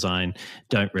outside of design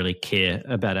don't really care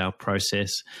about our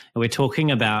process. And we're talking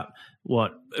about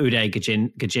what Uday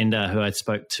Gajendra, who I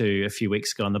spoke to a few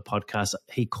weeks ago on the podcast,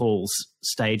 he calls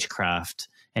stagecraft.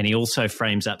 And he also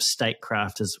frames up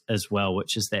statecraft as well,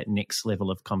 which is that next level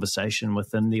of conversation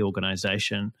within the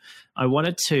organization. I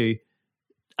wanted to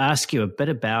ask you a bit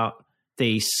about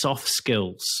the soft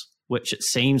skills, which it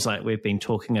seems like we've been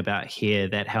talking about here,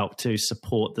 that help to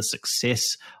support the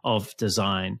success of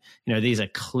design. These are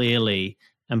clearly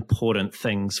important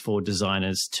things for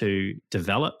designers to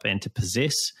develop and to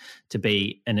possess, to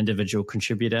be an individual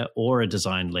contributor or a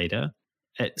design leader.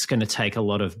 It's going to take a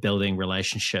lot of building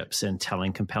relationships and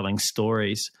telling compelling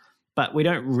stories, but we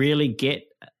don't really get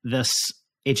this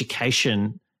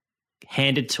education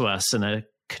handed to us in a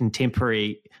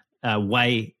contemporary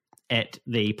way at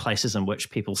the places in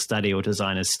which people study or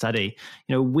designers study.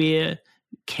 Where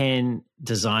can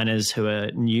designers who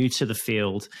are new to the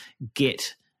field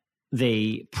get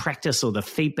the practice or the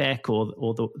feedback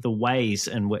or the ways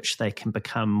in which they can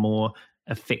become more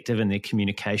effective in their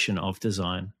communication of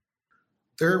design?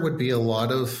 There would be a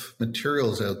lot of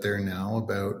materials out there now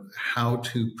about how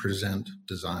to present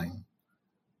design.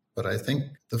 But I think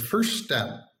the first step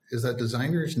is that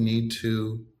designers need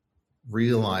to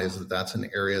realize that that's an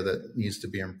area that needs to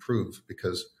be improved,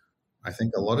 because I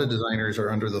think a lot of designers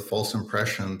are under the false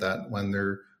impression that when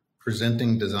they're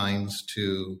presenting designs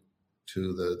to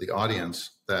the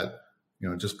audience, that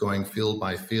just going field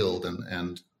by field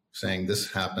and saying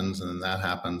this happens and then that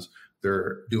happens,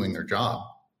 they're doing their job.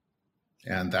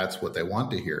 And that's what they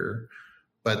want to hear.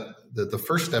 But the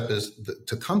first step is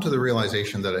to come to the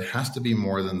realization that it has to be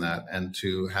more than that, and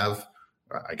to have,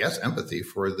 I guess, empathy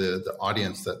for the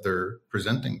audience that they're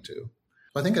presenting to.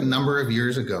 I think a number of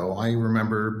years ago, I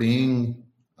remember being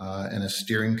in a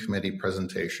steering committee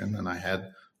presentation, and I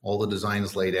had all the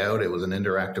designs laid out. It was an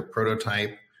interactive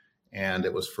prototype, and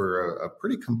it was for a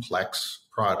pretty complex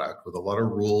product with a lot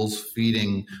of rules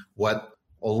feeding what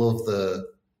all of the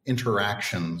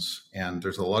interactions, and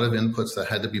there's a lot of inputs that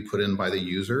had to be put in by the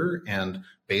user, and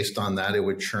based on that, it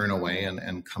would churn away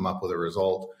and come up with a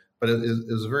result. But it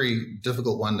was a very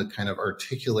difficult one to kind of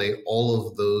articulate all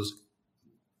of those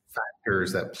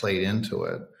factors that played into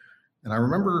it. And I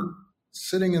remember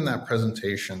sitting in that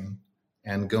presentation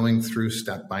and going through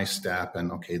step by step,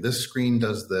 and okay, this screen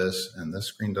does this and this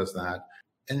screen does that.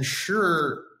 And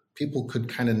sure, people could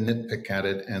kind of nitpick at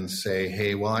it and say,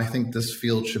 hey, well, I think this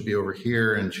field should be over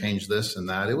here and change this and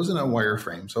that. It was in a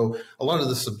wireframe. So a lot of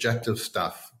the subjective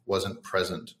stuff wasn't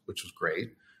present, which was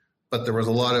great. But there was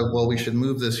a lot of, well, we should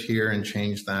move this here and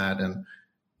change that.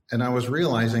 And I was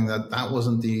realizing that that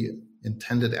wasn't the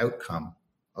intended outcome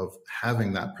of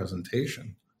having that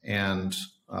presentation. And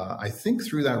I think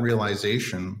through that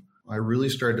realization, I really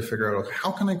started to figure out,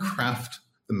 how can I craft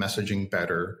the messaging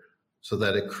better so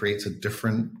that it creates a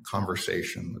different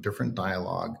conversation, a different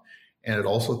dialogue, and it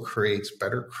also creates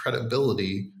better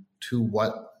credibility to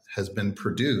what has been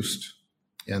produced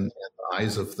in the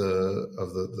eyes of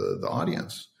the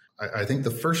audience. I think the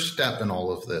first step in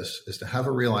all of this is to have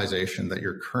a realization that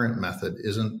your current method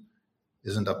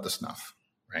isn't up to snuff,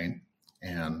 right?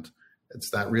 And It's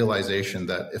that realization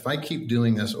that if I keep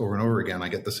doing this over and over again, I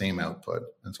get the same output.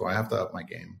 And so I have to up my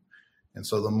game. And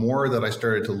so the more that I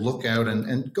started to look out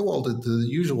and go all to the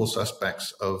usual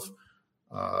suspects of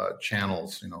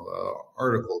channels,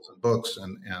 articles and books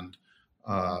and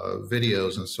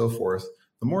videos and so forth,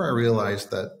 the more I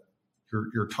realized that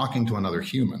you're talking to another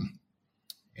human.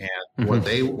 And what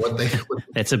they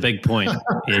that's a big point,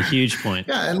 a huge point.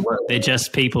 Yeah, and they're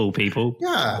just people.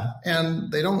 Yeah,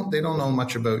 and they don't know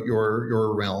much about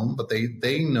your realm, but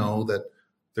they know that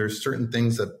there's certain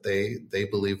things that they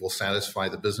believe will satisfy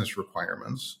the business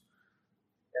requirements.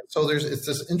 And so it's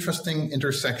this interesting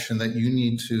intersection that you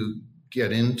need to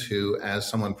get into as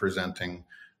someone presenting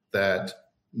that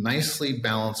nicely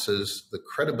balances the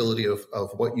credibility of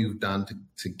what you've done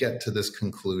to get to this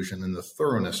conclusion and the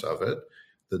thoroughness of it,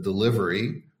 the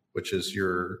delivery, which is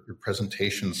your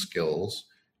presentation skills,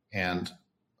 and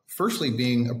firstly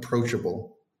being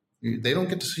approachable. They don't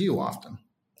get to see you often.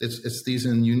 It's these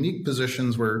in unique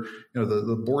positions where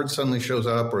the board suddenly shows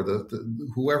up, or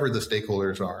the whoever the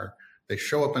stakeholders are, they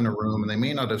show up in a room and they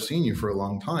may not have seen you for a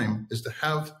long time. Is to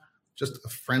have just a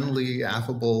friendly,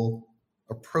 affable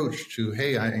approach to,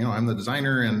 hey, I'm the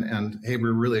designer, and hey,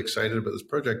 we're really excited about this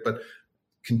project. But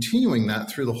continuing that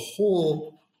through the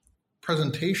whole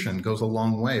presentation goes a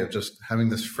long way of just having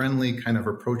this friendly, kind of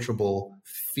approachable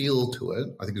feel to it.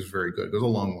 I think is very good. It goes a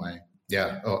long way.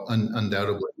 Yeah,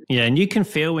 undoubtedly. Yeah, and you can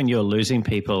feel when you're losing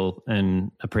people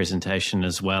in a presentation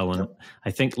as well. And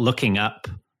I think looking up,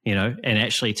 and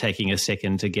actually taking a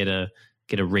second to get a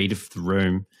read of the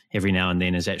room every now and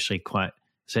then is actually quite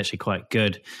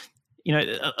good.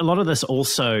 A lot of this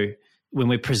also, when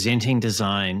we're presenting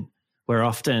design, we're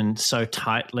often so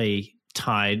tightly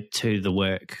tied to the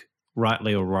work,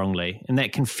 rightly or wrongly, and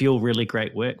that can fuel really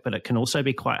great work, but it can also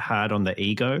be quite hard on the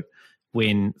ego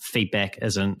when feedback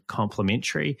isn't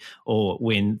complimentary, or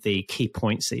when the key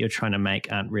points that you're trying to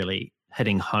make aren't really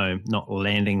hitting home, not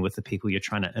landing with the people you're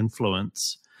trying to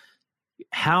influence.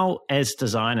 How, as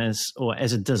designers or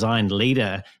as a design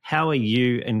leader, how are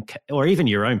you, or even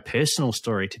your own personal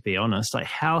story, to be honest, like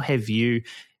how have you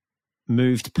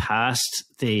moved past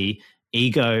the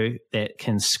ego that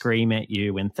can scream at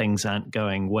you when things aren't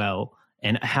going well,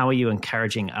 and how are you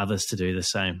encouraging others to do the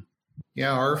same?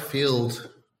 Yeah, our field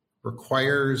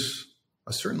requires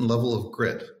a certain level of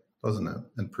grit, doesn't it?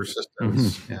 And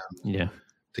persistence, and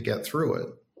to get through it.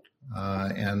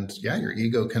 Your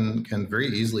ego can very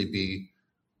easily be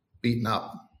beaten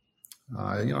up.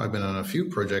 I've been on a few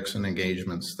projects and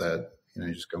engagements that,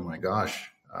 you just go, my gosh,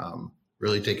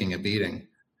 really taking a beating.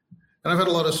 And I've had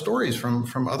a lot of stories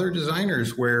from other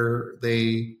designers where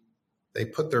they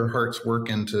put their heart's work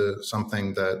into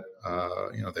something that,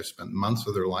 they've spent months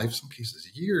of their life, some cases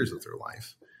years of their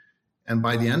life. And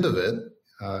by the end of it,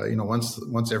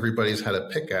 once everybody's had a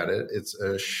pick at it, it's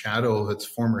a shadow of its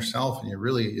former self, and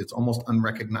it's almost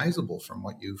unrecognizable from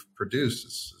what you've produced.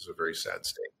 It's a very sad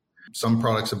state. Some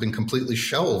products have been completely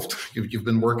shelved. You've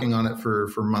been working on it for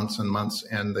months and months,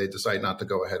 and they decide not to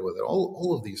go ahead with it.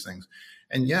 All of these things.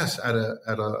 And yes, at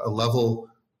a level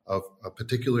of a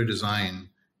particular design,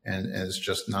 and is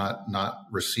just not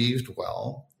received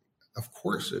well, of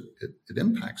course it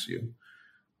impacts you.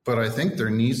 But I think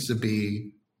there needs to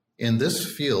be, in this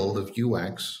field of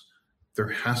UX, there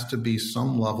has to be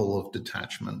some level of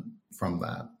detachment from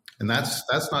that. And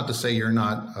that's not to say you're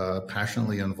not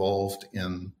passionately involved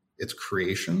in its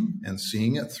creation and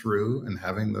seeing it through and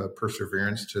having the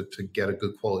perseverance to get a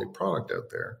good quality product out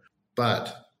there.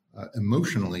 But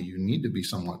emotionally, you need to be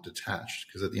somewhat detached,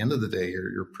 because at the end of the day,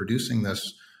 you're producing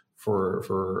this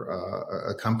for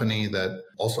a company that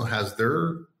also has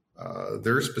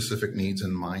their specific needs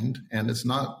in mind, and it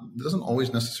doesn't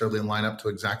always necessarily line up to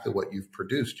exactly what you've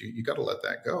produced. You got to let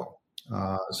that go.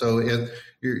 So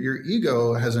your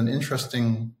ego has an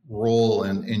interesting role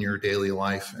in your daily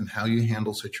life and how you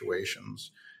handle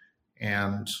situations.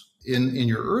 And in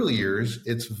your early years,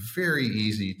 it's very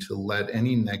easy to let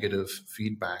any negative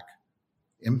feedback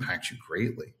impact you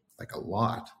greatly, like a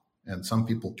lot. And some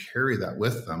people carry that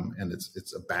with them, and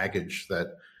it's a baggage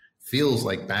that feels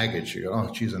like baggage. You go,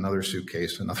 oh, geez, another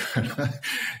suitcase, another. And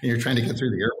you're trying to get through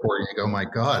the airport, and you go, my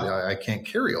God, I can't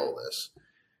carry all this.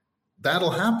 That'll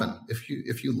happen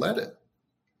if you let it,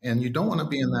 and you don't want to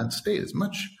be in that state. It's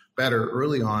much better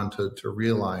early on to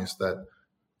realize that.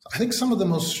 I think some of the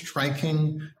most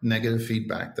striking negative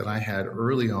feedback that I had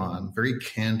early on, very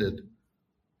candid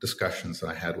discussions that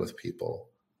I had with people,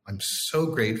 I'm so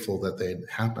grateful that they'd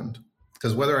happened,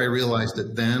 because whether I realized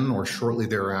it then or shortly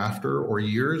thereafter or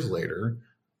years later,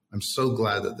 I'm so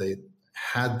glad that they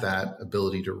had that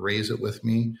ability to raise it with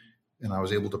me, and I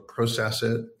was able to process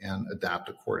it and adapt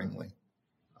accordingly.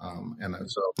 And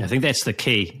so I think that's the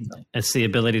key. It's the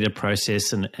ability to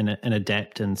process and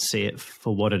adapt and see it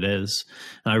for what it is.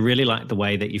 And I really like the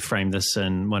way that you framed this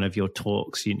in one of your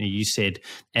talks. You said,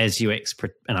 as UX,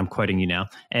 and I'm quoting you now,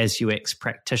 as UX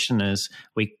practitioners,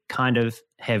 we kind of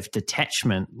have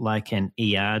detachment like an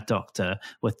ER doctor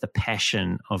with the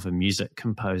passion of a music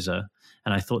composer.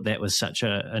 And I thought that was such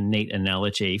a neat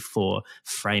analogy for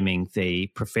framing the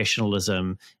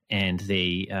professionalism and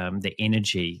the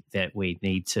energy that we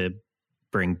need to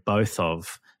bring both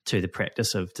of to the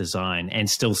practice of design and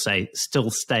still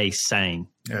stay sane.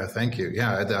 Yeah, thank you.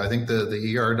 Yeah, I think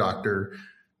the ER doctor,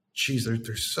 geez,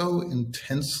 they're so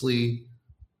intensely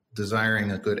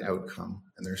desiring a good outcome,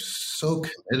 and they're so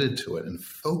committed to it and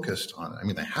focused on it. I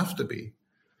mean, they have to be,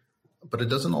 but it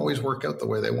doesn't always work out the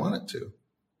way they want it to.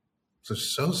 So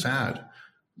it's so sad.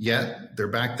 Yet they're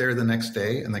back there the next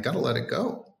day, and they got to let it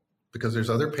go because there's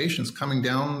other patients coming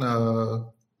down,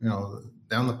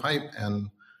 down the pipe, and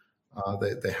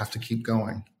they have to keep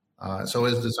going. So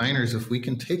as designers, if we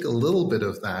can take a little bit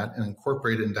of that and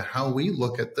incorporate it into how we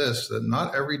look at this, that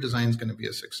not every design is going to be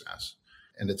a success,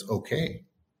 and it's okay.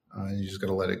 You just got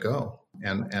to let it go.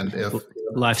 And if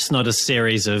life's not a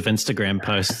series of Instagram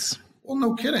posts. Well,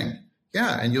 no kidding.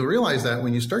 Yeah, and you'll realize that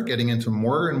when you start getting into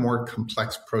more and more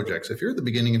complex projects. If you're at the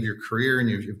beginning of your career and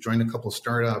you've joined a couple of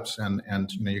startups and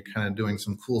you're kind of doing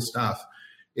some cool stuff,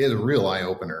 it is a real eye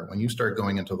opener when you start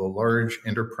going into the large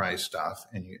enterprise stuff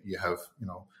and you have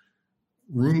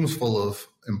rooms full of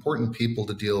important people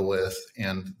to deal with,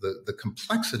 and the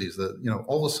complexities that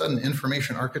all of a sudden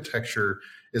information architecture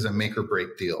is a make or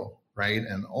break deal, right?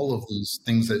 And all of these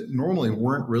things that normally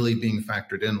weren't really being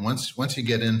factored in. Once you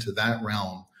get into that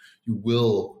realm, you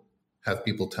will have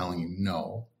people telling you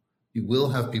no. You will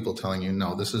have people telling you,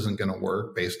 no, this isn't going to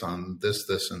work based on this,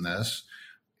 this, and this.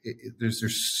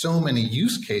 There's so many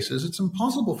use cases, it's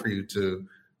impossible for you to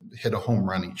hit a home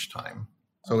run each time.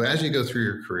 So as you go through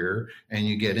your career and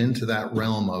you get into that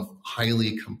realm of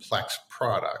highly complex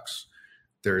products,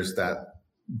 there's that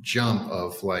jump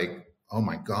of like, oh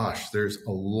my gosh, there's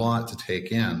a lot to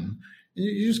take in.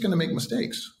 You're just going to make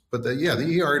mistakes. But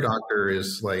the ER doctor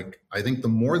is like, I think the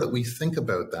more that we think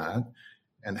about that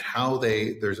and how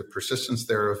there's a persistence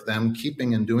there of them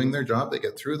keeping and doing their job, they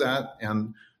get through that,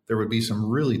 and there would be some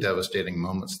really devastating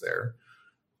moments there.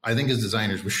 I think as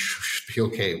designers, we should be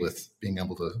okay with being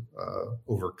able to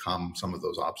overcome some of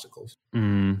those obstacles.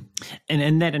 And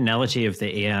in that analogy of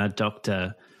the ER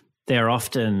doctor, they're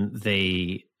often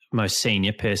the most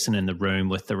senior person in the room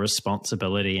with the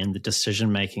responsibility and the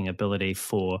decision-making ability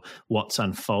for what's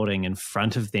unfolding in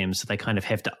front of them. So they kind of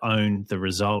have to own the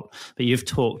result. But you've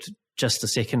talked just a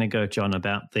second ago, John,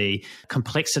 about the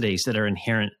complexities that are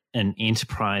inherent in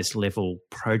enterprise level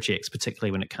projects,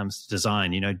 particularly when it comes to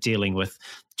design, dealing with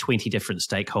 20 different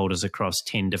stakeholders across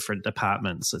 10 different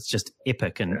departments. It's just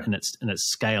epic in its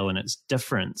scale and its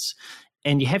difference.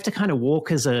 And you have to kind of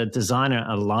walk as a designer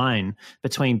a line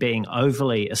between being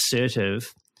overly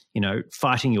assertive,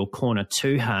 fighting your corner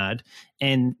too hard,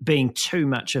 and being too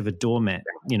much of a doormat,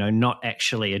 not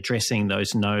actually addressing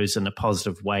those no's in a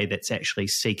positive way that's actually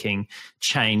seeking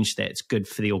change that's good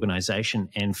for the organization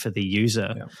and for the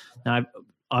user. Yeah. Now,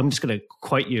 I'm just going to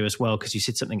quote you as well, because you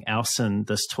said something else in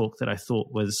this talk that I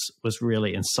thought was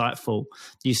really insightful.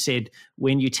 You said,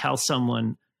 when you tell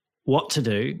someone what to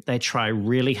do, they try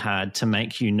really hard to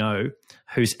make you know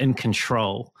who's in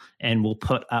control and will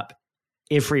put up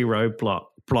every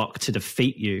roadblock to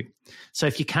defeat you. So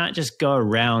if you can't just go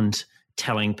around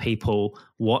telling people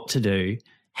what to do,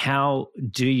 how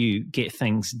do you get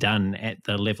things done at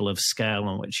the level of scale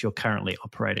on which you're currently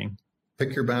operating?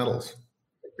 Pick your battles.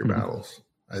 Pick your battles.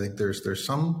 I think there's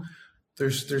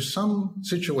some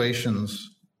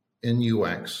situations in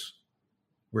UX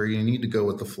where you need to go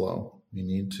with the flow. You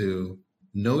need to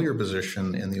know your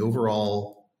position in the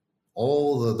overall,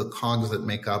 all the cogs that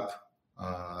make up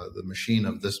the machine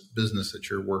of this business that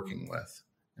you're working with,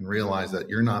 and realize that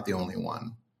you're not the only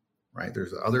one, right?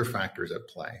 There's other factors at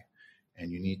play,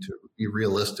 and you need to be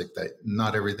realistic that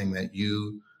not everything that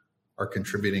you are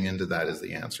contributing into that is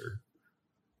the answer.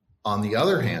 On the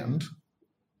other hand,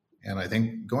 and I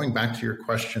think going back to your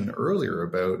question earlier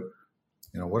about,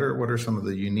 what are some of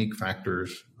the unique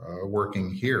factors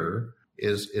working here,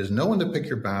 is know when to pick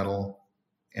your battle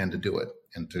and to do it,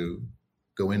 and to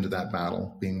go into that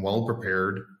battle being well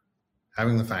prepared,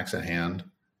 having the facts at hand,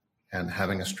 and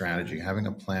having a strategy, having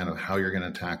a plan of how you're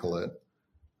going to tackle it,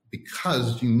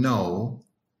 because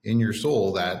in your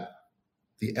soul that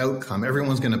the outcome,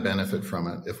 everyone's going to benefit from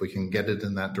it if we can get it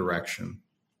in that direction.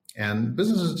 And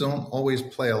businesses don't always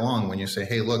play along when you say,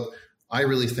 hey, look, I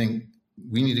really think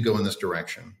we need to go in this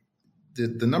direction.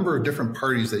 the number of different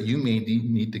parties that you may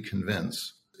need to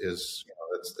convince is,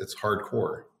 it's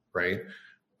hardcore, right?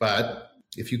 But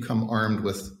if you come armed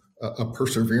with a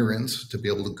perseverance to be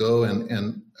able to go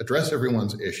and address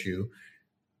everyone's issue,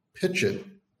 pitch it,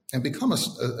 and become a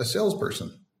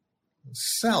salesperson,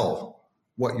 sell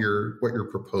what you're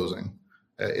proposing.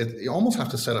 You almost have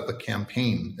to set up a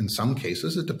campaign in some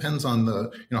cases. It depends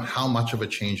on how much of a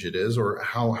change it is, or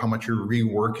how much you're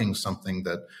reworking something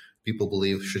that people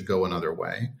believe should go another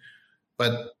way.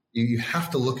 But you have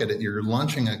to look at it. You're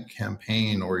launching a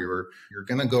campaign, or you're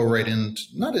going to go right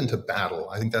not into battle.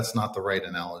 I think that's not the right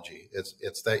analogy.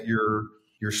 It's that you're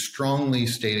strongly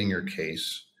stating your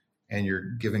case, and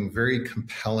you're giving very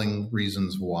compelling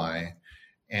reasons why,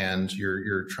 and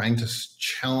you're trying to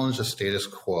challenge the status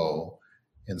quo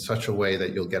in such a way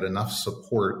that you'll get enough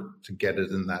support to get it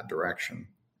in that direction.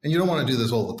 And you don't want to do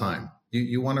this all the time.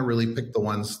 You want to really pick the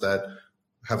ones that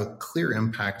have a clear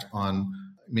impact on,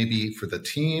 maybe for the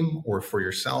team or for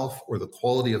yourself, or the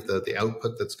quality of the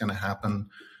output that's going to happen.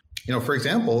 For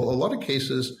example, a lot of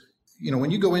cases,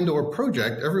 when you go into a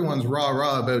project, everyone's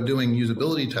rah-rah about doing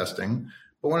usability testing.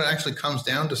 But when it actually comes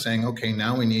down to saying, okay,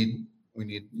 now we need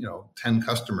 10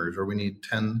 customers, or we need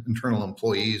 10 internal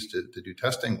employees to do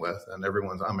testing with, and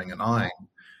everyone's umming and ahhing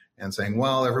and saying,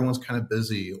 well, everyone's kind of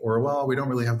busy, or, well, we don't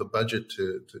really have the budget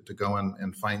to go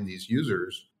and find these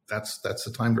users. That's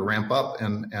the time to ramp up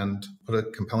and put a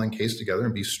compelling case together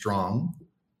and be strong,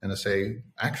 and to say,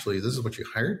 actually, this is what you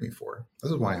hired me for.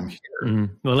 This is why I'm here. Mm-hmm.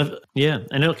 Well,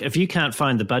 and look, if you can't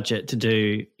find the budget to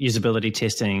do usability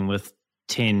testing with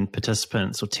 10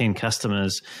 participants or 10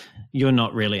 customers, you're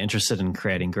not really interested in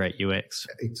creating great UX.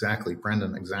 Exactly,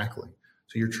 Brendan, exactly.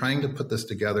 So you're trying to put this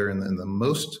together in the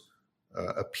most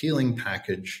appealing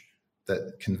package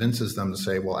that convinces them to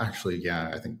say, well, actually,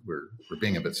 yeah, I think we're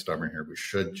being a bit stubborn here. We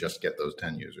should just get those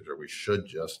 10 users, or we should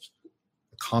just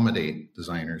accommodate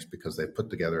designers because they put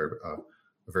together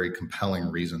a very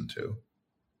compelling reason to.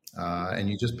 And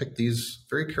you just pick these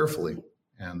very carefully.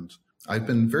 And I've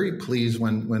been very pleased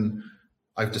when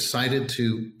I've decided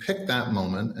to pick that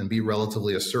moment and be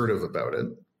relatively assertive about it,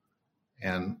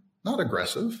 and not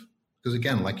aggressive. Because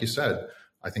again, like you said,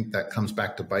 I think that comes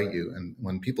back to bite you. And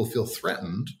when people feel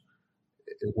threatened,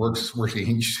 it works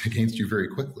against you very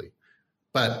quickly.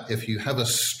 But if you have a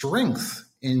strength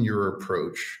in your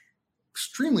approach,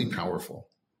 extremely powerful.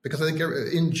 Because I think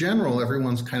in general,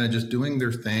 everyone's kind of just doing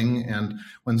their thing. And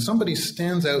when somebody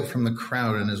stands out from the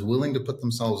crowd and is willing to put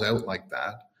themselves out like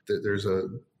that, there's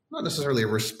not necessarily a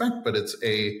respect, but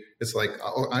it's like,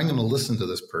 oh, I'm going to listen to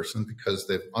this person because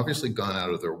they've obviously gone out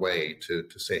of their way to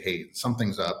say, hey,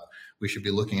 something's up. We should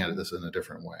be looking at this in a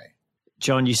different way.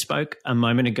 John, you spoke a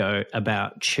moment ago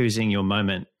about choosing your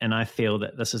moment, and I feel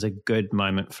that this is a good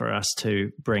moment for us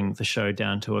to bring the show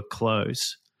down to a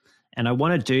close. And I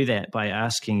want to do that by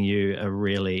asking you a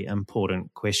really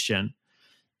important question.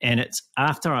 And it's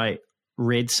after I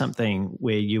read something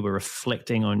where you were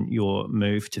reflecting on your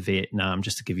move to Vietnam,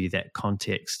 just to give you that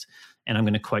context. And I'm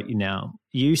going to quote you now.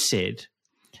 You said,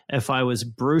 "If I was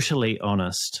brutally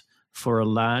honest, for a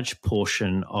large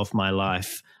portion of my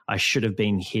life, I should have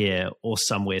been here or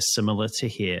somewhere similar to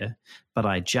here, but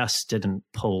I just didn't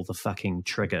pull the fucking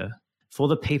trigger." For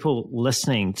the people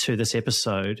listening to this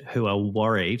episode who are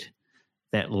worried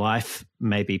that life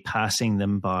may be passing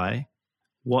them by,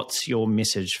 what's your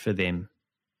message for them?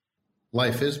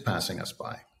 Life is passing us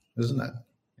by, isn't it?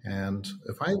 And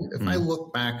if I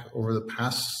look back over the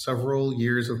past several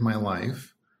years of my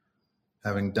life,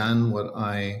 having done what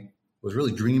I was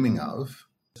really dreaming of,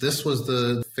 this was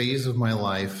the phase of my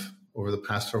life over the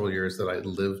past several years that I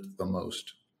lived the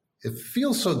most. It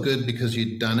feels so good because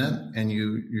you'd done it and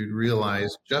you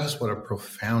realize just what a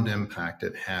profound impact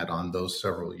it had on those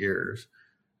several years.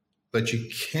 But you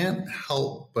can't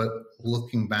help but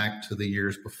looking back to the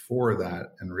years before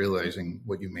that and realizing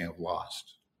what you may have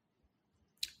lost.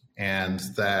 And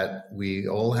that we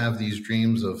all have these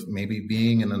dreams of maybe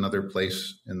being in another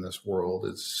place in this world.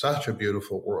 It's such a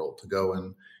beautiful world to go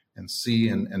and see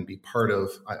and be part of.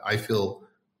 I feel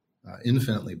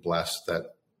infinitely blessed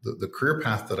that the career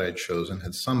path that I'd chosen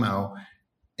had somehow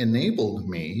enabled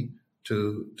me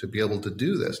to be able to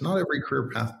do this. Not every career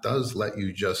path does let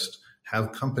you just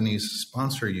have companies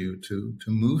sponsor you to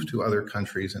move to other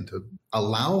countries and to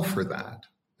allow for that.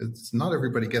 It's not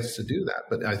everybody gets to do that,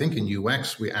 but I think in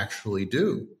UX we actually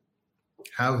do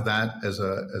have that as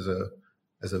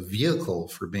a vehicle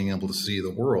for being able to see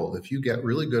the world. If you get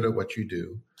really good at what you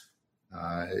do,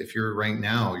 if you're right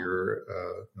now you're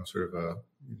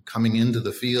coming into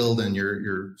the field and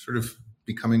you're sort of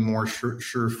becoming more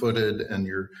sure-footed and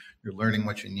you're learning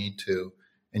what you need to,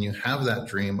 and you have that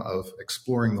dream of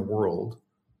exploring the world,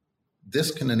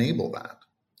 this can enable that.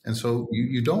 And so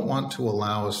you don't want to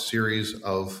allow a series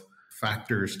of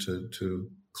factors to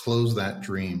close that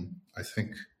dream. I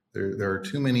think there are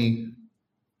too many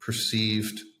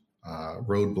perceived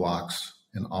roadblocks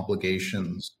and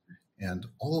obligations and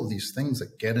all of these things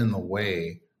that get in the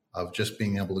way of just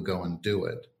being able to go and do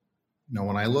it.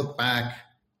 When I look back,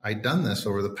 I've done this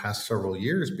over the past several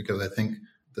years because I think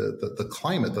the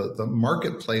climate, the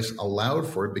marketplace allowed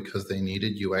for it because they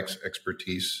needed UX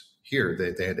expertise here.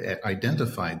 They had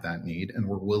identified that need and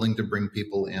were willing to bring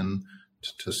people in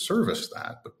to service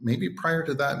that. But maybe prior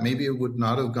to that, maybe it would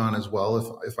not have gone as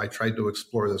well if I tried to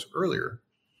explore this earlier.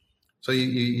 So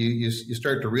you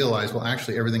start to realize, well,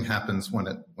 actually everything happens when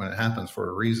it happens for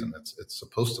a reason. It's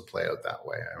supposed to play out that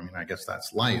way. I mean, I guess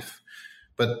that's life.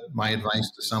 But my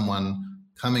advice to someone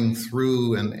coming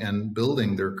through and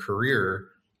building their career,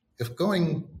 if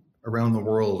going around the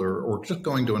world or just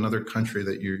going to another country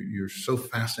that you're so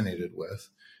fascinated with,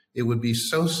 it would be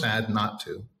so sad not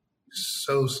to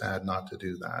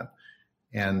do that.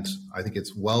 And I think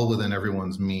it's well within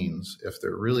everyone's means if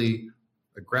they're really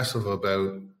aggressive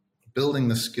about building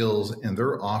the skills and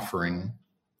their offering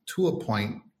to a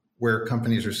point where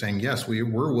companies are saying, yes,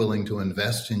 we're willing to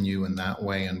invest in you in that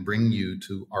way and bring you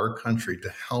to our country to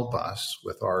help us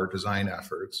with our design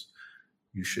efforts.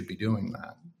 You should be doing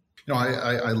that.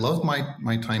 I love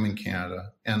my time in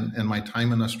Canada, and my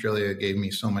time in Australia gave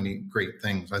me so many great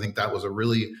things. I think that was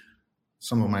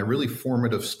some of my really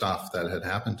formative stuff that had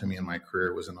happened to me in my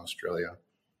career was in Australia.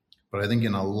 But I think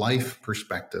in a life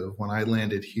perspective, when I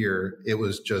landed here, it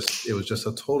was just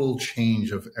a total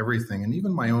change of everything. And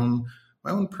even my own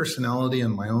personality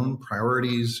and my own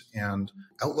priorities and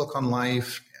outlook on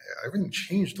life, everything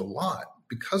changed a lot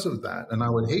because of that. And I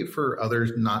would hate for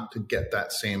others not to get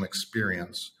that same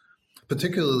experience,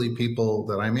 particularly people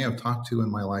that I may have talked to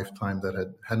in my lifetime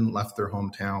that hadn't left their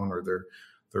hometown or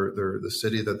the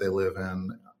city that they live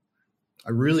in. I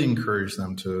really encourage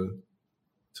them to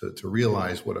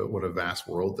realize what a vast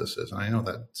world this is. And I know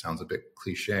that sounds a bit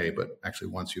cliche, but actually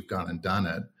once you've gone and done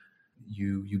it,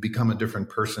 you become a different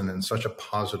person in such a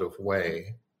positive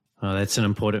way. Oh, that's an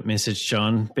important message,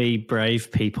 John. Be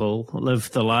brave, people. Live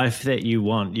the life that you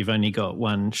want. You've only got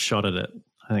one shot at it.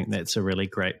 I think that's a really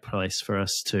great place for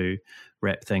us to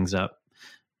wrap things up.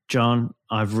 John,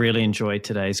 I've really enjoyed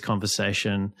today's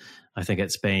conversation. I think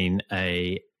it's been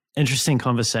an interesting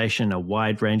conversation, a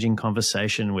wide-ranging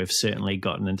conversation. We've certainly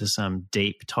gotten into some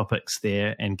deep topics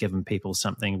there and given people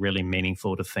something really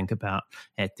meaningful to think about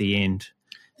at the end.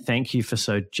 Thank you for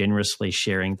so generously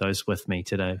sharing those with me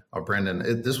today. Oh,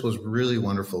 Brendan, this was really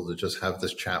wonderful to just have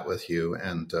this chat with you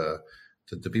and to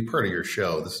be part of your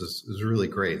show. This is really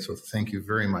great. So thank you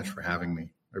very much for having me.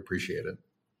 I appreciate it.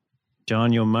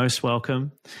 John, you're most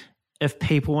welcome. If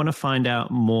people want to find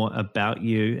out more about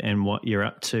you and what you're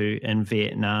up to in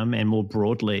Vietnam and more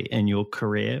broadly in your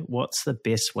career, what's the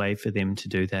best way for them to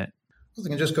do that? Well, they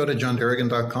can just go to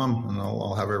johnderrigan.com and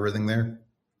I'll have everything there.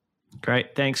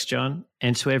 Great. Thanks, John.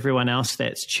 And to everyone else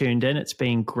that's tuned in, it's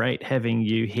been great having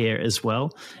you here as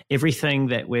well. Everything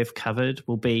that we've covered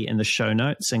will be in the show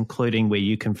notes, including where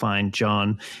you can find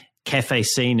John Cafe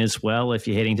Scene as well. If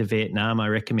you're heading to Vietnam, I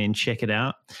recommend check it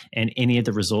out, and any of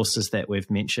the resources that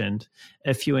we've mentioned.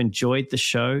 If you enjoyed the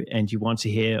show and you want to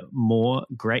hear more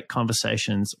great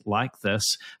conversations like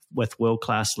this with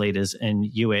world-class leaders in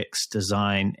UX,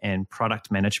 design, and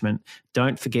product management,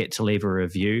 don't forget to leave a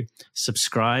review,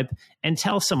 subscribe, and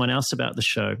tell someone else about the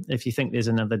show. If you think there's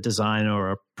another designer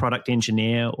or a product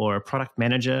engineer or a product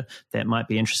manager that might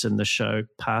be interested in the show,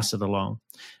 pass it along.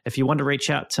 If you want to reach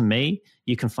out to me,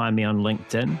 you can find me on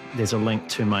LinkedIn. There's a link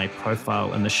to my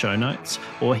profile in the show notes,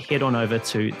 or head on over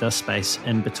to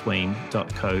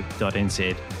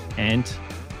thespaceinbetween.co.nz. And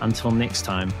until next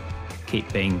time, keep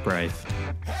being brave.